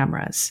with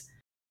cameras.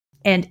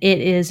 And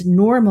it is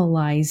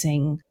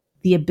normalizing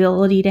the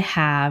ability to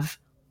have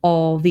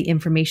all the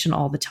information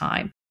all the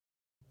time.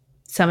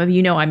 Some of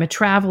you know I'm a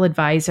travel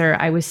advisor.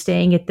 I was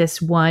staying at this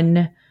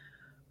one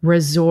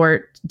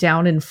resort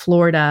down in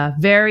Florida,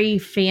 very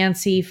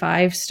fancy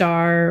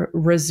 5-star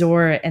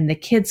resort, and the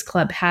kids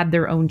club had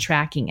their own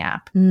tracking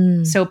app.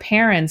 So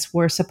parents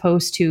were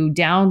supposed to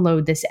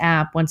download this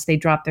app once they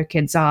dropped their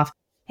kids off.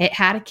 It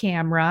had a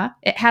camera.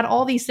 It had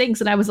all these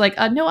things. And I was like,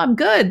 no, I'm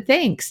good.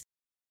 Thanks.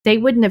 They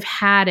wouldn't have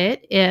had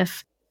it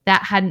if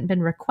that hadn't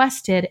been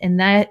requested. And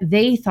that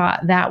they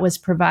thought that was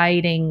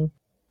providing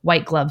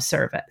white glove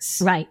service.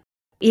 Right.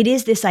 It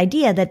is this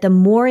idea that the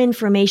more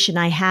information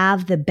I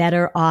have, the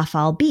better off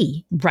I'll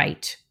be.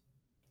 Right.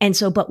 And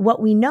so, but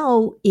what we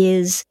know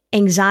is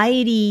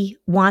anxiety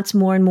wants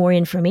more and more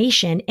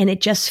information, and it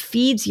just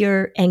feeds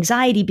your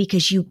anxiety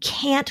because you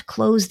can't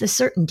close the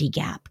certainty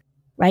gap.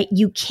 Right?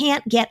 You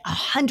can't get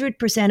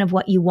 100% of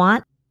what you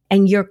want.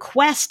 And your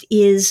quest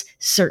is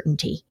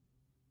certainty.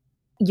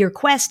 Your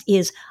quest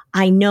is,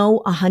 I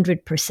know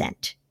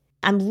 100%.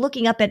 I'm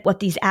looking up at what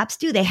these apps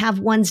do. They have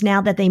ones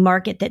now that they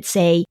market that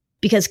say,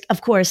 because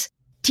of course,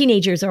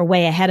 teenagers are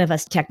way ahead of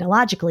us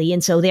technologically.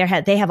 And so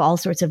they have all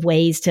sorts of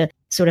ways to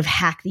sort of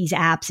hack these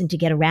apps and to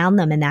get around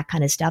them and that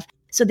kind of stuff.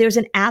 So there's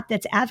an app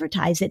that's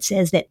advertised that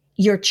says that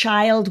your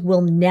child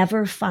will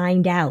never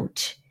find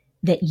out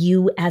that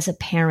you as a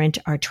parent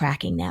are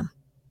tracking them.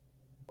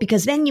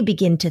 Because then you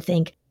begin to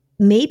think,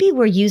 maybe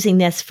we're using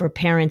this for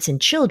parents and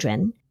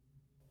children,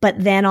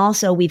 but then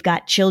also we've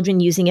got children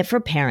using it for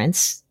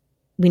parents.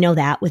 We know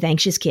that with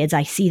anxious kids.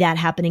 I see that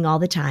happening all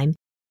the time.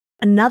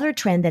 Another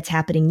trend that's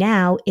happening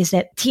now is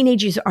that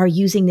teenagers are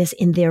using this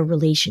in their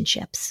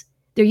relationships.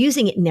 They're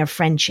using it in their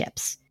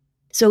friendships.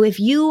 So if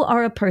you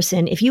are a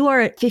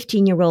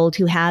 15-year-old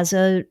who has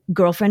a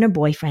girlfriend or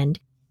boyfriend,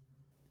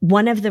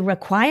 one of the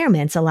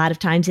requirements a lot of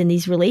times in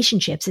these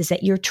relationships is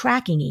that you're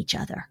tracking each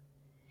other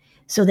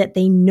so that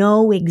they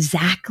know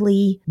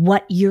exactly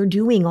what you're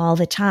doing all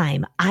the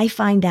time. I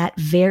find that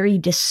very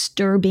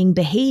disturbing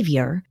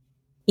behavior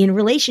in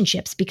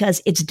relationships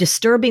because it's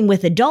disturbing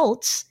with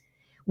adults.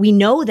 We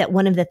know that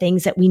one of the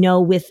things that we know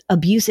with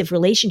abusive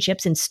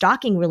relationships and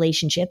stalking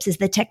relationships is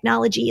the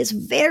technology is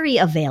very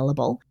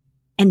available.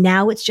 And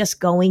now it's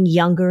just going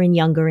younger and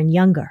younger and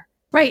younger.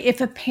 Right.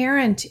 If a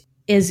parent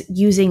is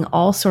using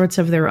all sorts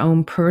of their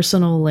own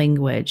personal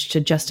language to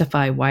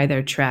justify why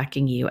they're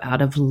tracking you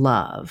out of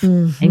love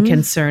and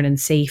concern and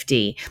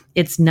safety.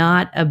 It's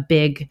not a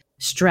big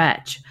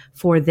stretch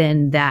for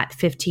then that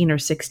 15 or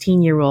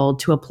 16-year-old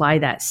to apply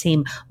that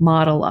same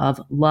model of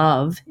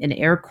love in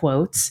air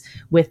quotes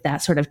with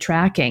that sort of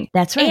tracking.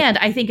 That's right. And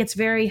I think it's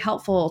very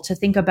helpful to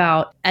think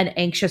about an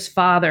anxious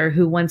father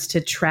who wants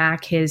to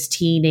track his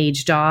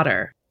teenage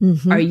daughter.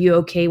 Mm-hmm. Are you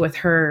okay with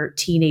her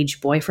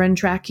teenage boyfriend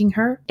tracking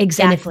her?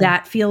 Exactly. And if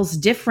that feels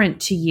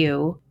different to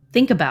you,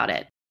 think about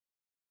it.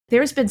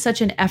 There's been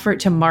such an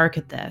effort to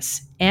market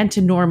this and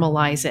to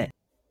normalize it.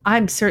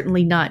 I'm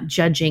certainly not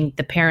judging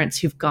the parents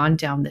who've gone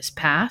down this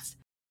path,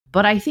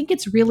 but I think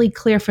it's really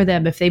clear for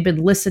them if they've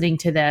been listening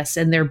to this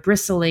and they're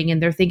bristling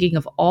and they're thinking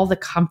of all the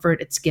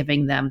comfort it's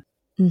giving them.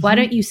 Mm-hmm. Why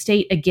don't you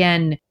state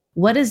again,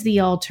 what is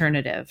the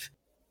alternative?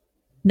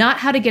 Not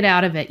how to get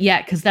out of it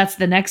yet, because that's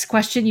the next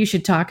question you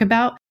should talk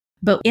about.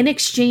 But in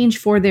exchange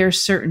for their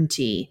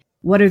certainty,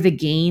 what are the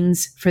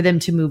gains for them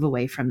to move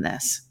away from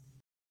this?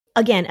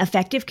 Again,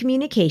 effective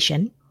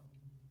communication,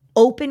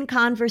 open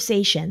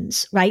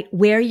conversations, right?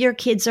 Where your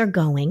kids are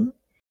going.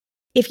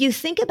 If you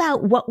think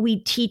about what we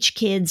teach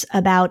kids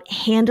about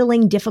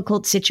handling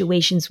difficult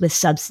situations with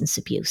substance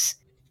abuse,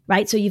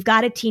 right? So you've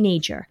got a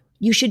teenager.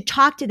 You should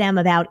talk to them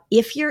about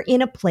if you're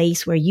in a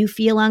place where you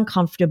feel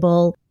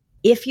uncomfortable,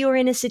 if you're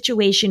in a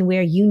situation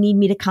where you need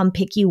me to come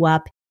pick you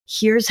up,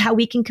 here's how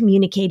we can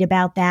communicate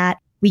about that.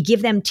 We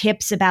give them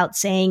tips about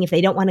saying, if they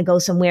don't want to go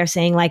somewhere,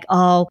 saying like,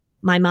 oh,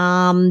 my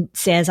mom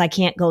says I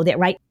can't go there,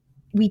 right?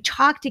 We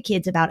talk to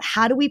kids about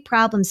how do we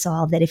problem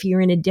solve that if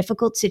you're in a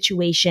difficult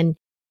situation,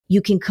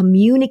 you can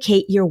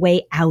communicate your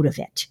way out of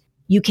it.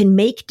 You can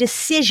make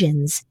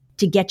decisions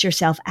to get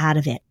yourself out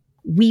of it.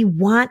 We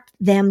want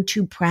them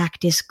to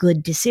practice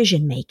good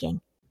decision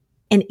making.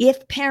 And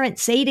if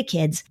parents say to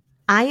kids,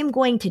 I am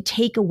going to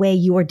take away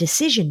your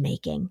decision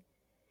making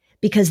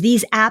because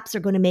these apps are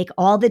going to make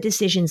all the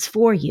decisions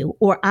for you,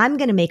 or I'm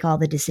going to make all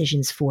the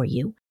decisions for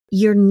you,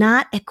 you're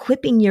not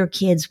equipping your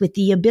kids with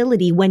the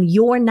ability when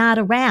you're not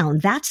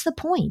around. That's the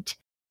point,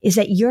 is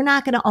that you're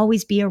not going to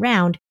always be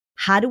around.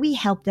 How do we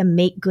help them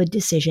make good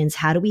decisions?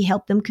 How do we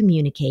help them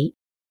communicate?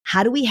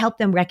 How do we help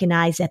them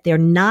recognize that they're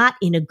not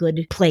in a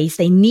good place?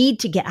 They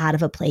need to get out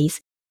of a place.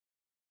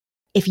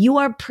 If you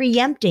are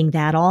preempting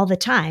that all the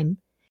time,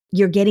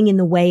 you're getting in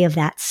the way of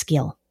that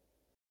skill.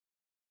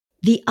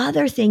 The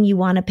other thing you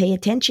want to pay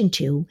attention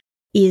to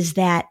is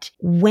that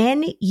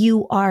when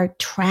you are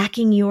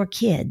tracking your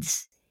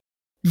kids,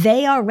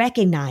 they are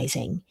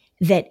recognizing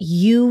that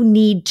you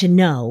need to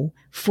know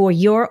for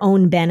your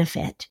own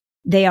benefit.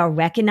 They are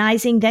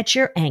recognizing that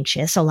you're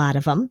anxious, a lot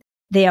of them.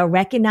 They are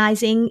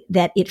recognizing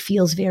that it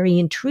feels very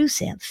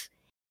intrusive.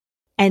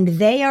 And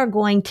they are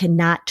going to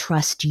not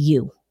trust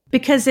you.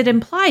 Because it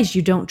implies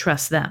you don't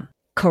trust them.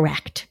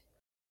 Correct.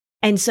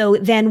 And so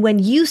then when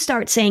you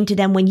start saying to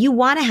them, when you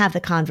want to have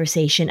the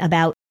conversation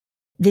about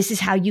this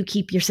is how you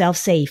keep yourself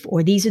safe,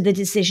 or these are the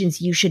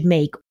decisions you should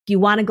make. If you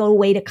want to go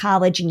away to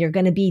college and you're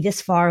going to be this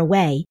far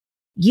away,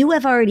 you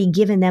have already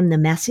given them the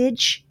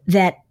message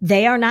that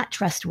they are not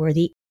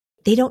trustworthy.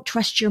 They don't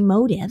trust your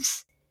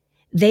motives.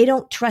 They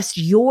don't trust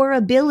your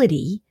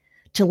ability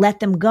to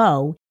let them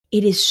go.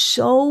 It is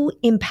so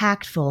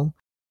impactful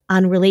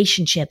on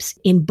relationships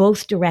in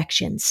both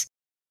directions.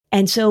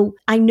 And so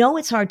I know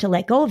it's hard to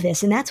let go of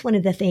this. And that's one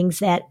of the things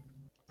that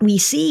we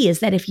see is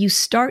that if you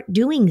start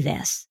doing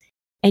this,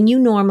 and you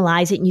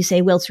normalize it and you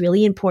say, well, it's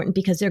really important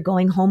because they're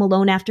going home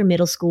alone after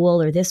middle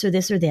school or this or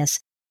this or this,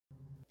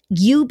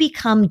 you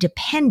become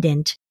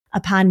dependent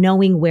upon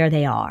knowing where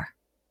they are.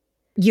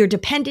 You're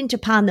dependent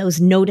upon those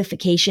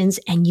notifications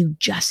and you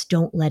just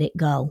don't let it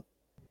go.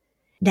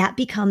 That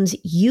becomes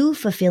you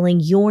fulfilling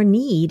your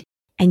need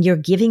and you're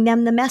giving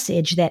them the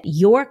message that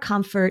your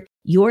comfort,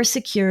 your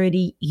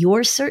security,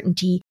 your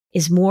certainty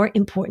is more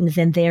important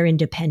than their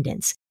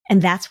independence.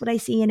 And that's what I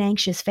see in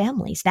anxious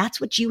families.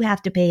 That's what you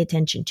have to pay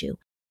attention to.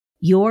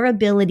 Your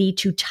ability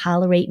to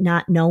tolerate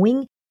not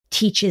knowing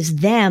teaches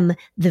them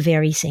the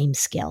very same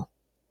skill.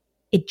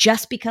 It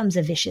just becomes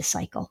a vicious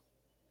cycle.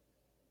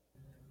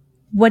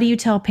 What do you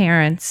tell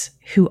parents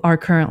who are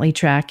currently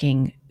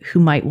tracking who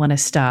might want to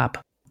stop?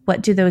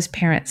 What do those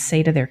parents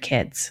say to their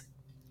kids?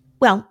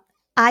 Well,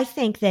 I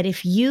think that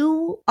if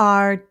you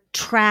are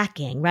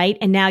tracking, right,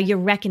 and now you're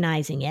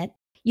recognizing it,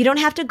 you don't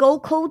have to go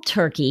cold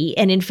turkey.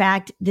 And in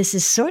fact, this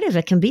is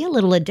it can be a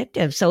little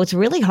addictive. So it's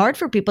really hard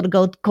for people to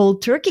go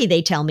cold turkey,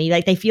 they tell me.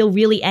 Like they feel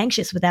really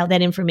anxious without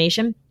that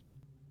information.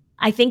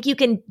 I think you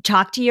can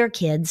talk to your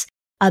kids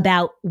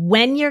about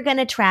when you're going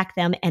to track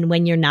them and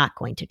when you're not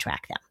going to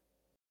track them.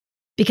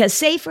 Because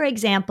say, for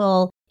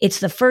example, it's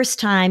the first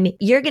time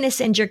you're going to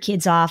send your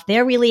kids off.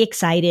 They're really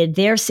excited.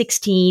 They're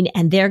 16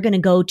 and they're going to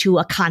go to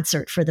a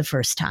concert for the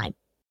first time.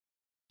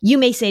 You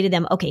may say to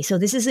them, okay, so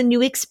this is a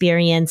new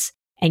experience.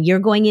 And you're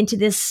going into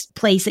this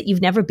place that you've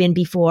never been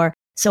before.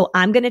 So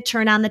I'm going to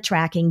turn on the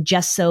tracking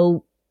just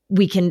so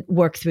we can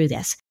work through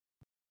this.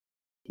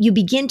 You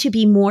begin to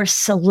be more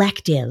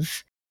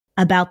selective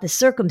about the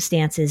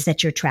circumstances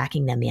that you're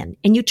tracking them in.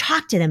 And you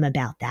talk to them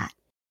about that.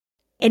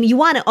 And you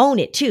want to own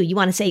it too. You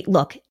want to say,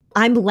 look,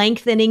 I'm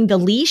lengthening the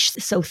leash.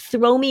 So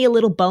throw me a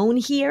little bone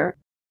here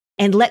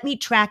and let me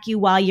track you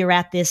while you're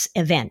at this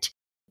event.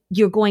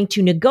 you're going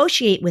to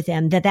negotiate with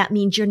them that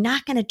means you're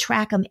not going to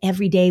track them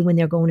every day when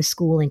they're going to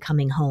school and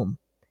coming home.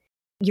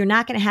 You're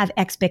not going to have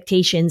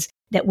expectations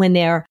that when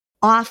they're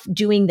off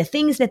doing the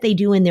things that they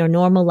do in their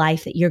normal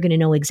life, that you're going to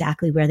know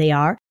exactly where they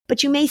are.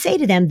 But you may say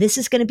to them, this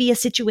is going to be a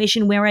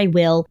situation where I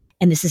will,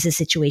 and this is a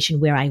situation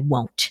where I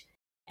won't.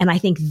 And I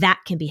think that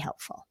can be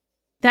helpful.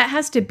 That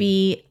has to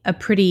be a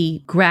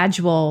pretty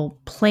gradual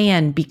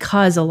plan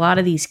because a lot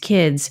of these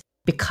kids,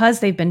 because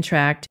they've been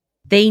tracked,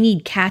 they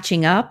need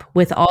catching up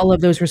with all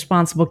of those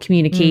responsible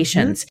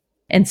communications.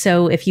 And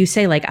so if you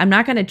say like, I'm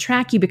not going to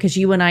track you because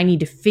you and I need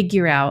to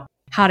figure out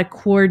how to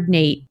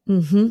coordinate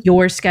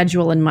your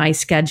schedule and my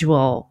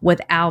schedule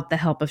without the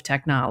help of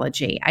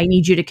technology. I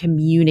need you to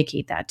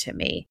communicate that to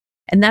me.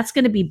 And that's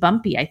going to be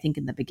bumpy, I think,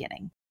 in the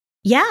beginning.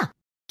 Yeah.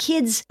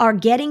 Kids are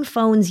getting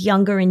phones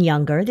younger and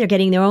younger. They're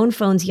getting their own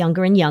phones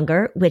younger and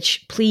younger,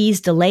 which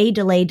please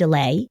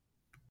delay.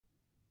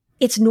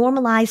 It's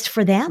normalized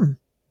for them.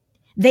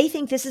 They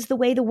think this is the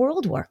way the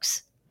world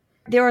works.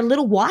 There are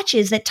little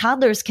watches that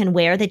toddlers can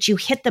wear that you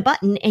hit the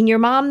button and your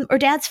mom or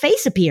dad's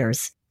face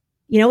appears.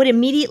 It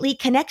immediately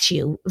connects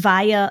you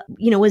via,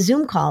 a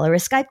Zoom call or a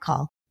Skype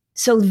call.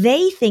 So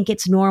they think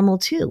it's normal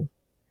too.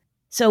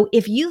 So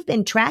if you've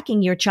been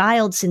tracking your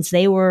child since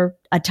they were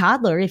a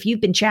toddler, if you've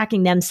been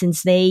tracking them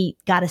since they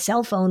got a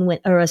cell phone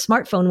or a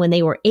smartphone when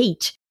they were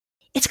 8,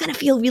 it's going to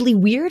feel really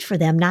weird for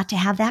them not to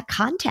have that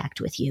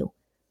contact with you.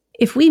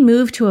 If we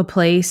move to a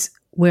place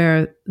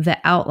where the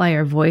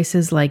outlier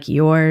voices like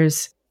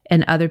yours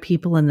and other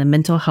people in the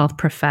mental health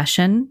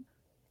profession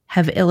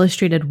have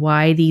illustrated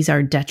why these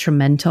are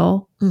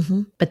detrimental,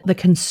 but the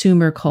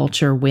consumer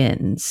culture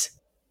wins.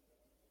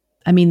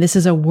 I mean, this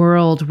is a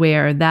world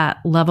where that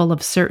level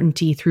of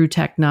certainty through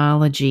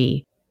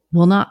technology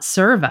will not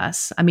serve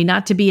us. I mean,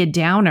 not to be a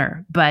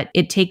downer, but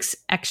it takes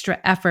extra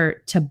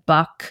effort to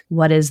buck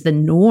what is the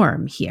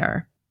norm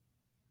here.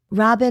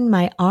 Robin,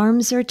 my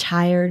arms are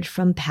tired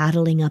from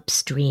paddling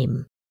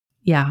upstream.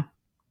 Yeah.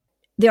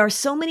 There are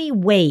so many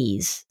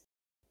ways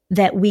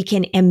that we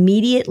can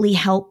immediately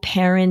help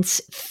parents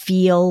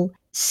feel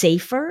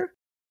safer,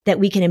 that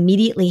we can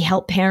immediately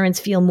help parents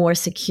feel more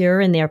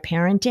secure in their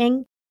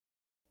parenting.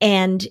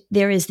 And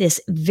there is this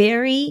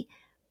very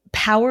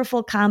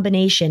powerful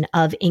combination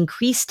of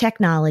increased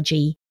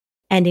technology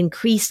and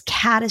increased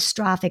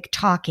catastrophic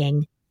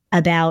talking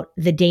about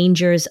the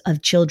dangers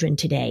of children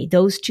today.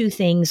 Those two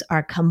things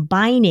are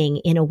combining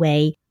in a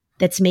way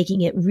that's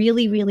making it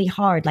really, really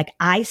hard. Like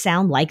I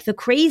sound like the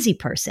crazy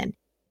person.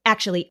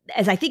 Actually,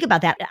 as I think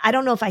about that, I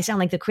don't know if I sound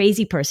like the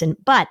crazy person,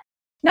 but...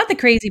 Not the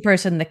crazy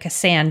person, the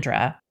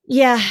Cassandra.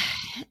 Yeah,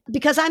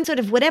 because I'm sort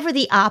of whatever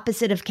the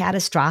opposite of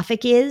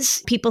catastrophic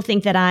is. People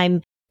think that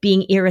I'm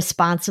being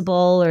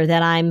irresponsible or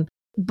that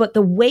but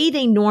the way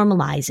they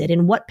normalize it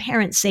and what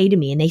parents say to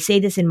me, and they say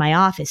this in my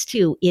office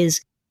too,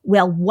 is,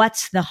 well,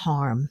 what's the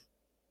harm?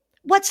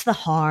 What's the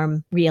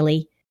harm,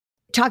 really?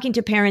 Talking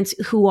to parents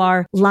who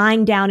are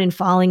lying down and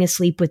falling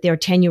asleep with their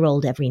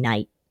 10-year-old every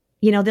night.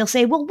 They'll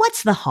say, well,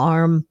 what's the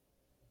harm?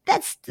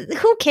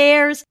 Who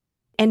cares?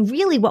 And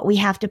really what we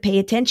have to pay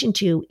attention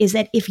to is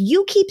that if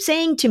you keep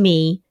saying to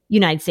me,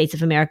 United States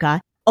of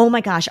America, oh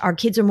my gosh, our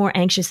kids are more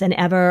anxious than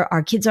ever.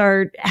 Our kids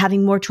are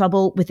having more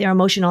trouble with their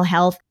emotional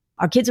health.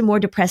 Our kids are more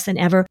depressed than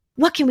ever.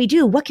 What can we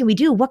do? What can we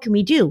do? What can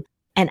we do?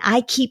 And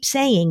I keep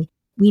saying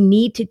we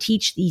need to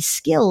teach these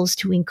skills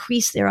to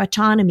increase their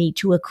autonomy,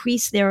 to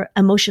increase their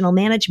emotional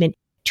management,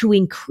 to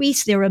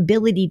increase their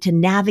ability to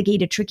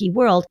navigate a tricky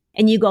world.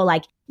 And you go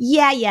like,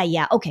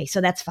 yeah. Okay,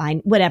 so that's fine.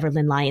 Whatever,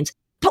 Lynn Lyons.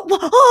 But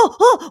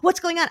what's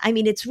going on? I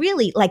mean, it's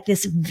really like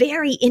this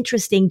very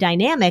interesting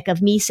dynamic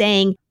of me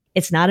saying,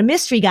 it's not a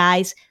mystery,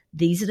 guys.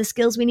 These are the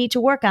skills we need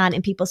to work on.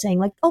 And people saying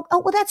like, oh,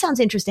 well, that sounds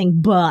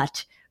interesting,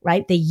 but,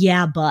 right?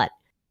 But.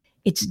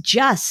 It's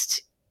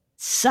just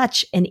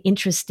such an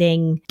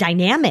interesting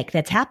dynamic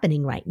that's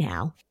happening right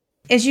now.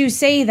 As you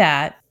say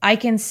that, I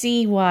can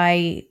see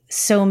why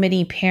so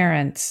many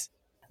parents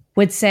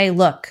would say,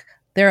 look,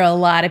 there are a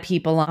lot of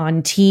people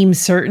on team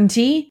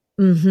certainty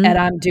and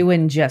I'm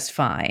doing just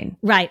fine.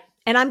 Right.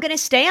 And I'm going to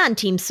stay on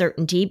team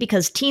certainty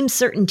because team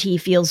certainty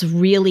feels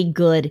really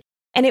good.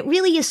 And it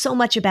really is so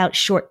much about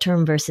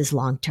short-term versus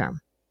long-term,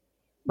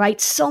 right?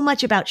 So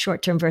much about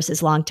short-term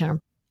versus long-term.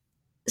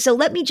 So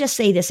let me just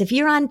say this. If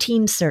you're on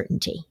team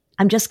certainty,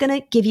 I'm just going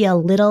to give you a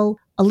little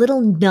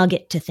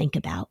nugget to think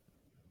about.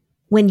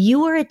 When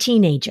you were a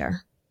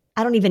teenager,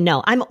 I don't even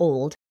know, I'm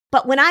old,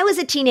 but when I was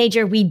a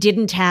teenager, we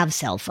didn't have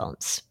cell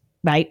phones,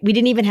 right? We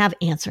didn't even have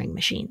answering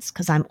machines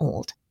because I'm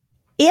old.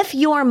 If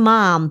your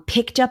mom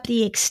picked up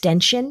the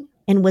extension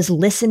and was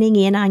listening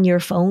in on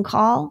your phone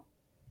call,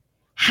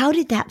 how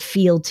did that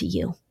feel to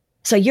you?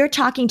 So you're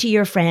talking to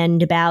your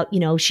friend about,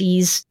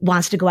 she's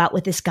wants to go out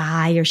with this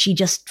guy or she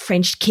just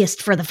French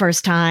kissed for the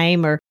first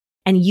time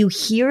and you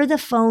hear the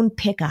phone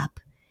pick up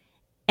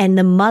and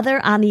the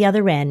mother on the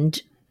other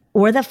end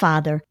or the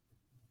father,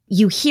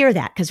 you hear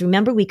that because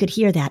remember we could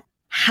hear that.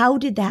 How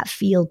did that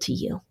feel to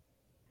you?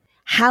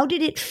 How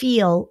did it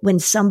feel when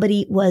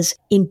somebody was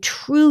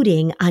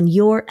intruding on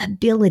your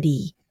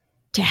ability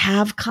to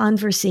have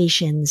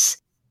conversations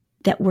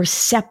that we're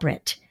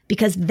separate,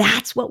 because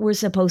that's what we're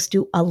supposed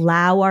to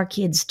allow our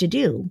kids to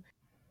do.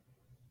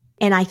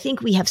 And I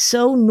think we have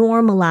so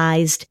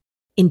normalized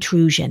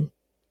intrusion.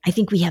 I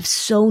think we have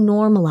so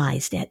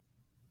normalized it.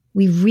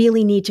 We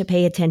really need to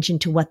pay attention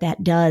to what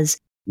that does,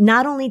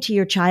 not only to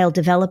your child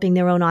developing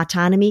their own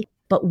autonomy,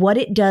 but what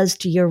it does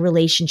to your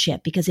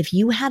relationship. Because if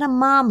you had a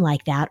mom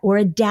like that or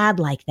a dad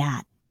like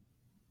that,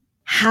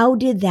 how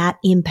did that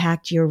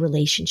impact your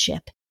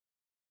relationship?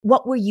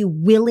 What were you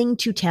willing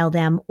to tell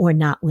them or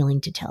not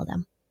willing to tell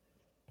them?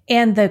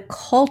 And the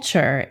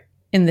culture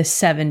in the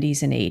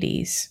 70s and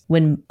 80s,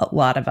 when a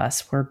lot of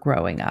us were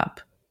growing up,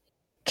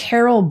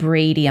 Carol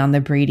Brady on the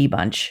Brady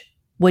Bunch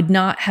would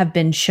not have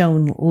been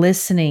shown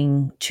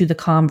listening to the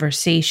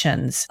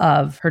conversations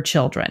of her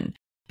children,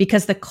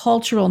 because the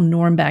cultural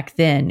norm back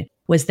then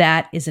was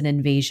that is an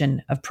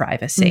invasion of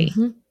privacy.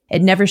 Mm-hmm.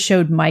 It never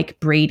showed Mike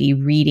Brady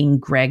reading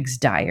Greg's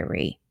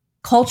diary.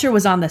 Culture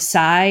was on the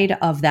side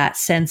of that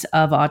sense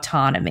of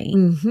autonomy.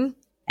 Mm-hmm.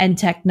 And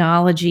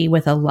technology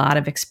with a lot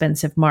of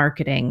expensive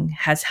marketing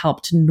has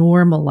helped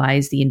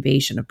normalize the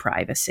invasion of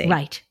privacy.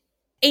 Right.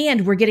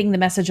 And we're getting the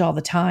message all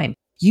the time.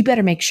 You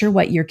better make sure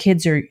what your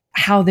kids are,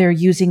 how they're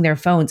using their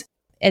phones.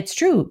 It's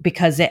true,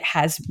 because it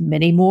has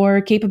many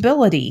more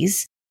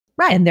capabilities.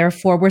 Right. And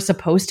therefore, we're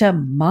supposed to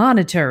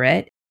monitor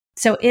it.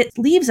 So it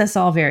leaves us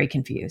all very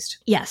confused.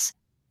 Yes.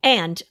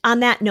 And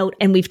on that note,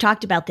 and we've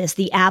talked about this,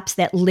 the apps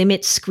that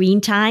limit screen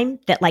time,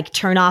 that like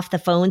turn off the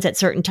phones at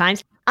certain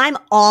times, I'm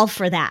all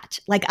for that.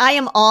 Like, I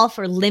am all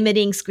for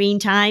limiting screen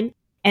time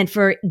and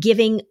for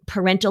giving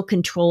parental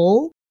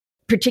control,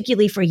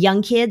 particularly for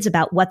young kids,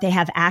 about what they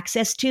have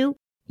access to.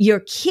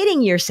 You're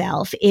kidding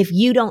yourself if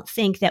you don't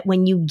think that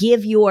when you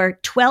give your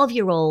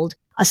 12-year-old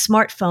a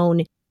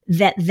smartphone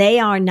that they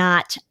are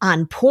not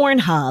on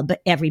Pornhub,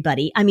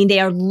 everybody. I mean, they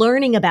are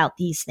learning about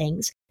these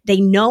things. They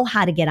know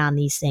how to get on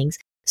these things.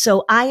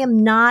 So I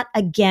am not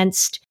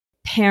against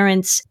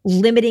parents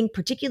limiting,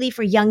 particularly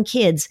for young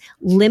kids,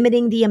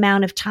 limiting the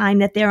amount of time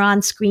that they're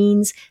on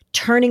screens,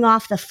 turning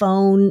off the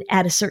phone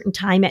at a certain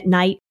time at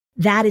night.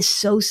 That is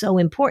so, so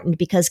important,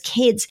 because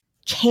kids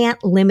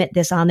can't limit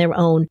this on their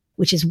own,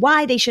 which is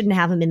why they shouldn't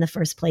have them in the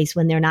first place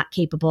when they're not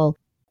capable.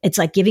 It's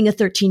like giving a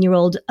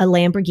 13-year-old a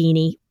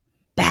Lamborghini.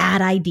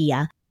 Bad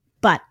idea.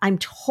 But I'm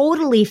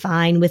totally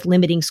fine with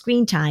limiting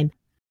screen time.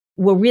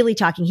 We're really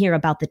talking here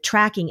about the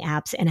tracking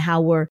apps and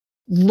how we're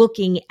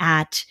looking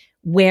at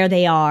where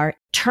they are,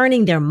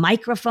 turning their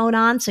microphone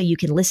on so you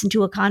can listen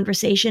to a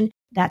conversation.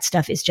 That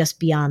stuff is just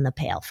beyond the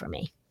pale for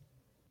me.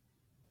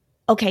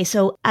 Okay,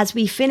 so as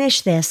we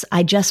finish this,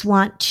 I just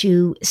want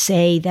to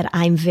say that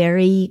I'm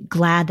very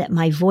glad that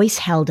my voice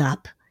held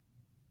up,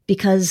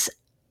 because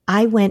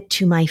I went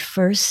to my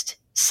first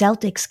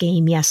Celtics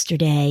game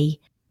yesterday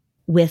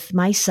with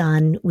my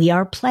son. We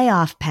are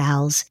playoff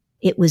pals.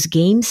 It was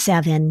Game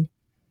 7,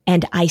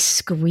 and I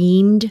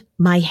screamed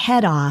my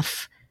head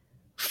off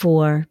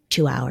for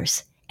 2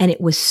 hours. And it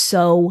was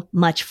so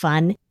much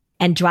fun.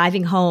 And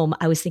driving home,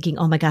 I was thinking,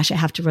 oh my gosh, I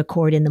have to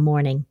record in the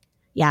morning.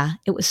 Yeah,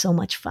 it was so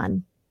much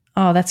fun.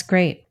 Oh, that's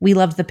great. We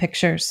love the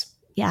pictures.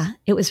 Yeah,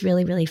 it was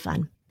really, really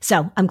fun.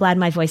 So I'm glad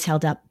my voice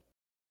held up.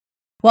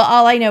 Well,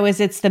 all I know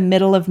is it's the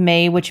middle of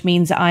May, which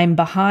means I'm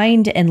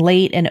behind and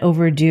late and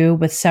overdue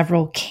with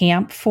several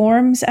camp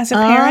forms as a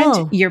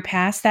parent. You're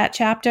past that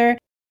chapter.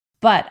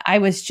 But I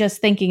was just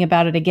thinking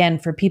about it again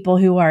for people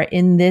who are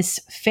in this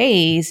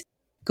phase.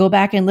 Go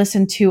back and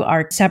listen to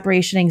our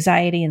separation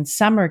anxiety and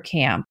summer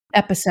camp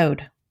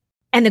episode.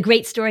 And the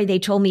great story they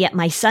told me at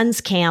my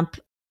son's camp,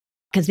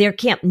 because their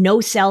camp,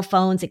 no cell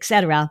phones,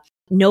 etc.,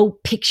 no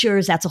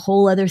pictures. That's a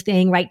whole other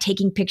thing, right?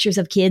 Taking pictures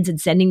of kids and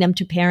sending them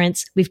to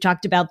parents. We've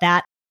talked about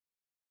that.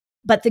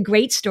 But the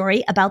great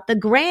story about the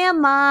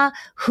grandma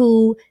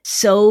who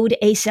sewed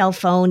a cell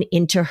phone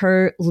into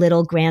her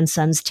little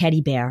grandson's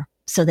teddy bear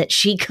so that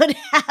she could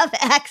have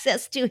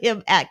access to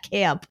him at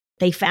camp.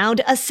 They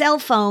found a cell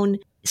phone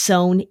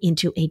sewn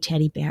into a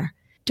teddy bear.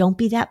 Don't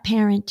be that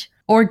parent.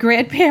 Or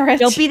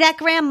grandparent. Don't be that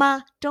grandma.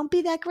 Don't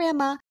be that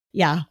grandma.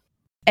 Yeah.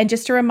 And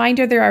just a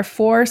reminder, there are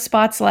 4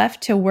 spots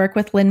left to work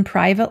with Lynn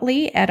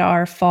privately at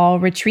our fall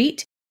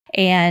retreat.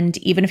 And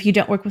even if you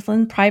don't work with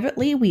Lynn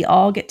privately, we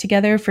all get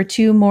together for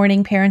 2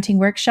 morning parenting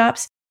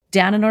workshops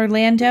down in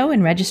Orlando,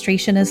 and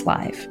registration is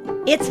live.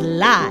 It's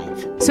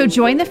live. So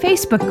join the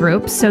Facebook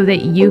group so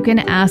that you can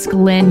ask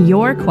Lynn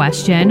your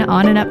question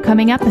on an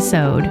upcoming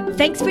episode.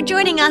 Thanks for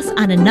joining us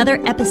on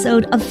another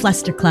episode of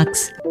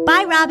Flusterclux.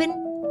 Bye,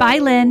 Robin. Bye,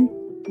 Lynn.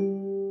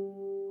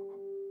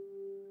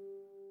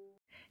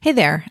 Hey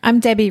there, I'm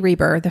Debbie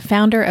Reber, the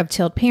founder of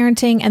Tilt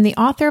Parenting and the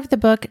author of the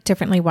book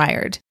Differently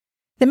Wired.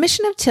 The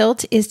mission of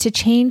Tilt is to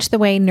change the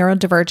way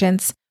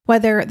neurodivergence,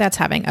 whether that's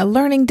having a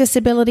learning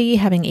disability,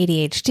 having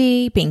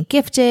ADHD, being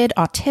gifted,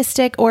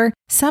 autistic, or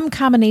some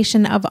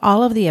combination of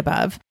all of the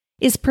above,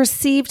 is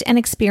perceived and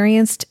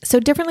experienced so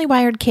differently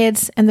wired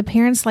kids and the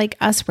parents like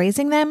us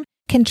raising them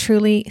can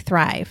truly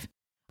thrive.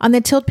 On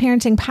the Tilt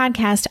Parenting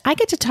podcast, I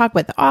get to talk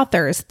with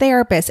authors,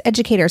 therapists,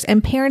 educators,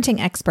 and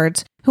parenting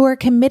experts who are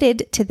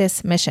committed to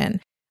this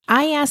mission.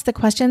 I ask the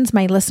questions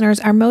my listeners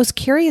are most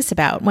curious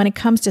about when it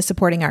comes to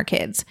supporting our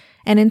kids.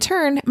 And in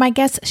turn, my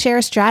guests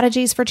share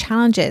strategies for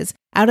challenges,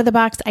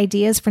 out-of-the-box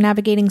ideas for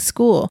navigating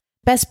school,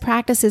 best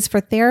practices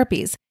for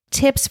therapies,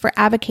 tips for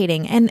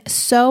advocating, and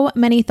so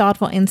many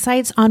thoughtful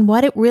insights on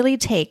what it really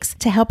takes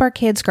to help our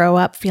kids grow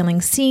up feeling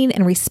seen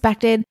and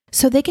respected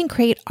so they can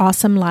create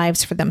awesome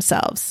lives for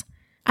themselves.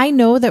 I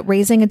know that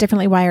raising a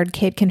differently wired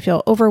kid can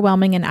feel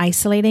overwhelming and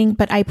isolating,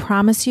 but I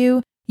promise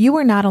you, you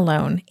are not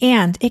alone,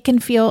 and it can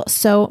feel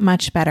so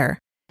much better.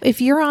 If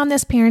you're on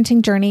this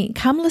parenting journey,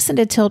 come listen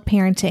to Tilt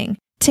Parenting.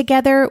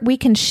 Together, we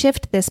can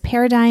shift this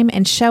paradigm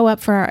and show up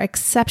for our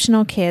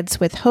exceptional kids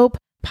with hope,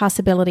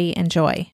 possibility, and joy.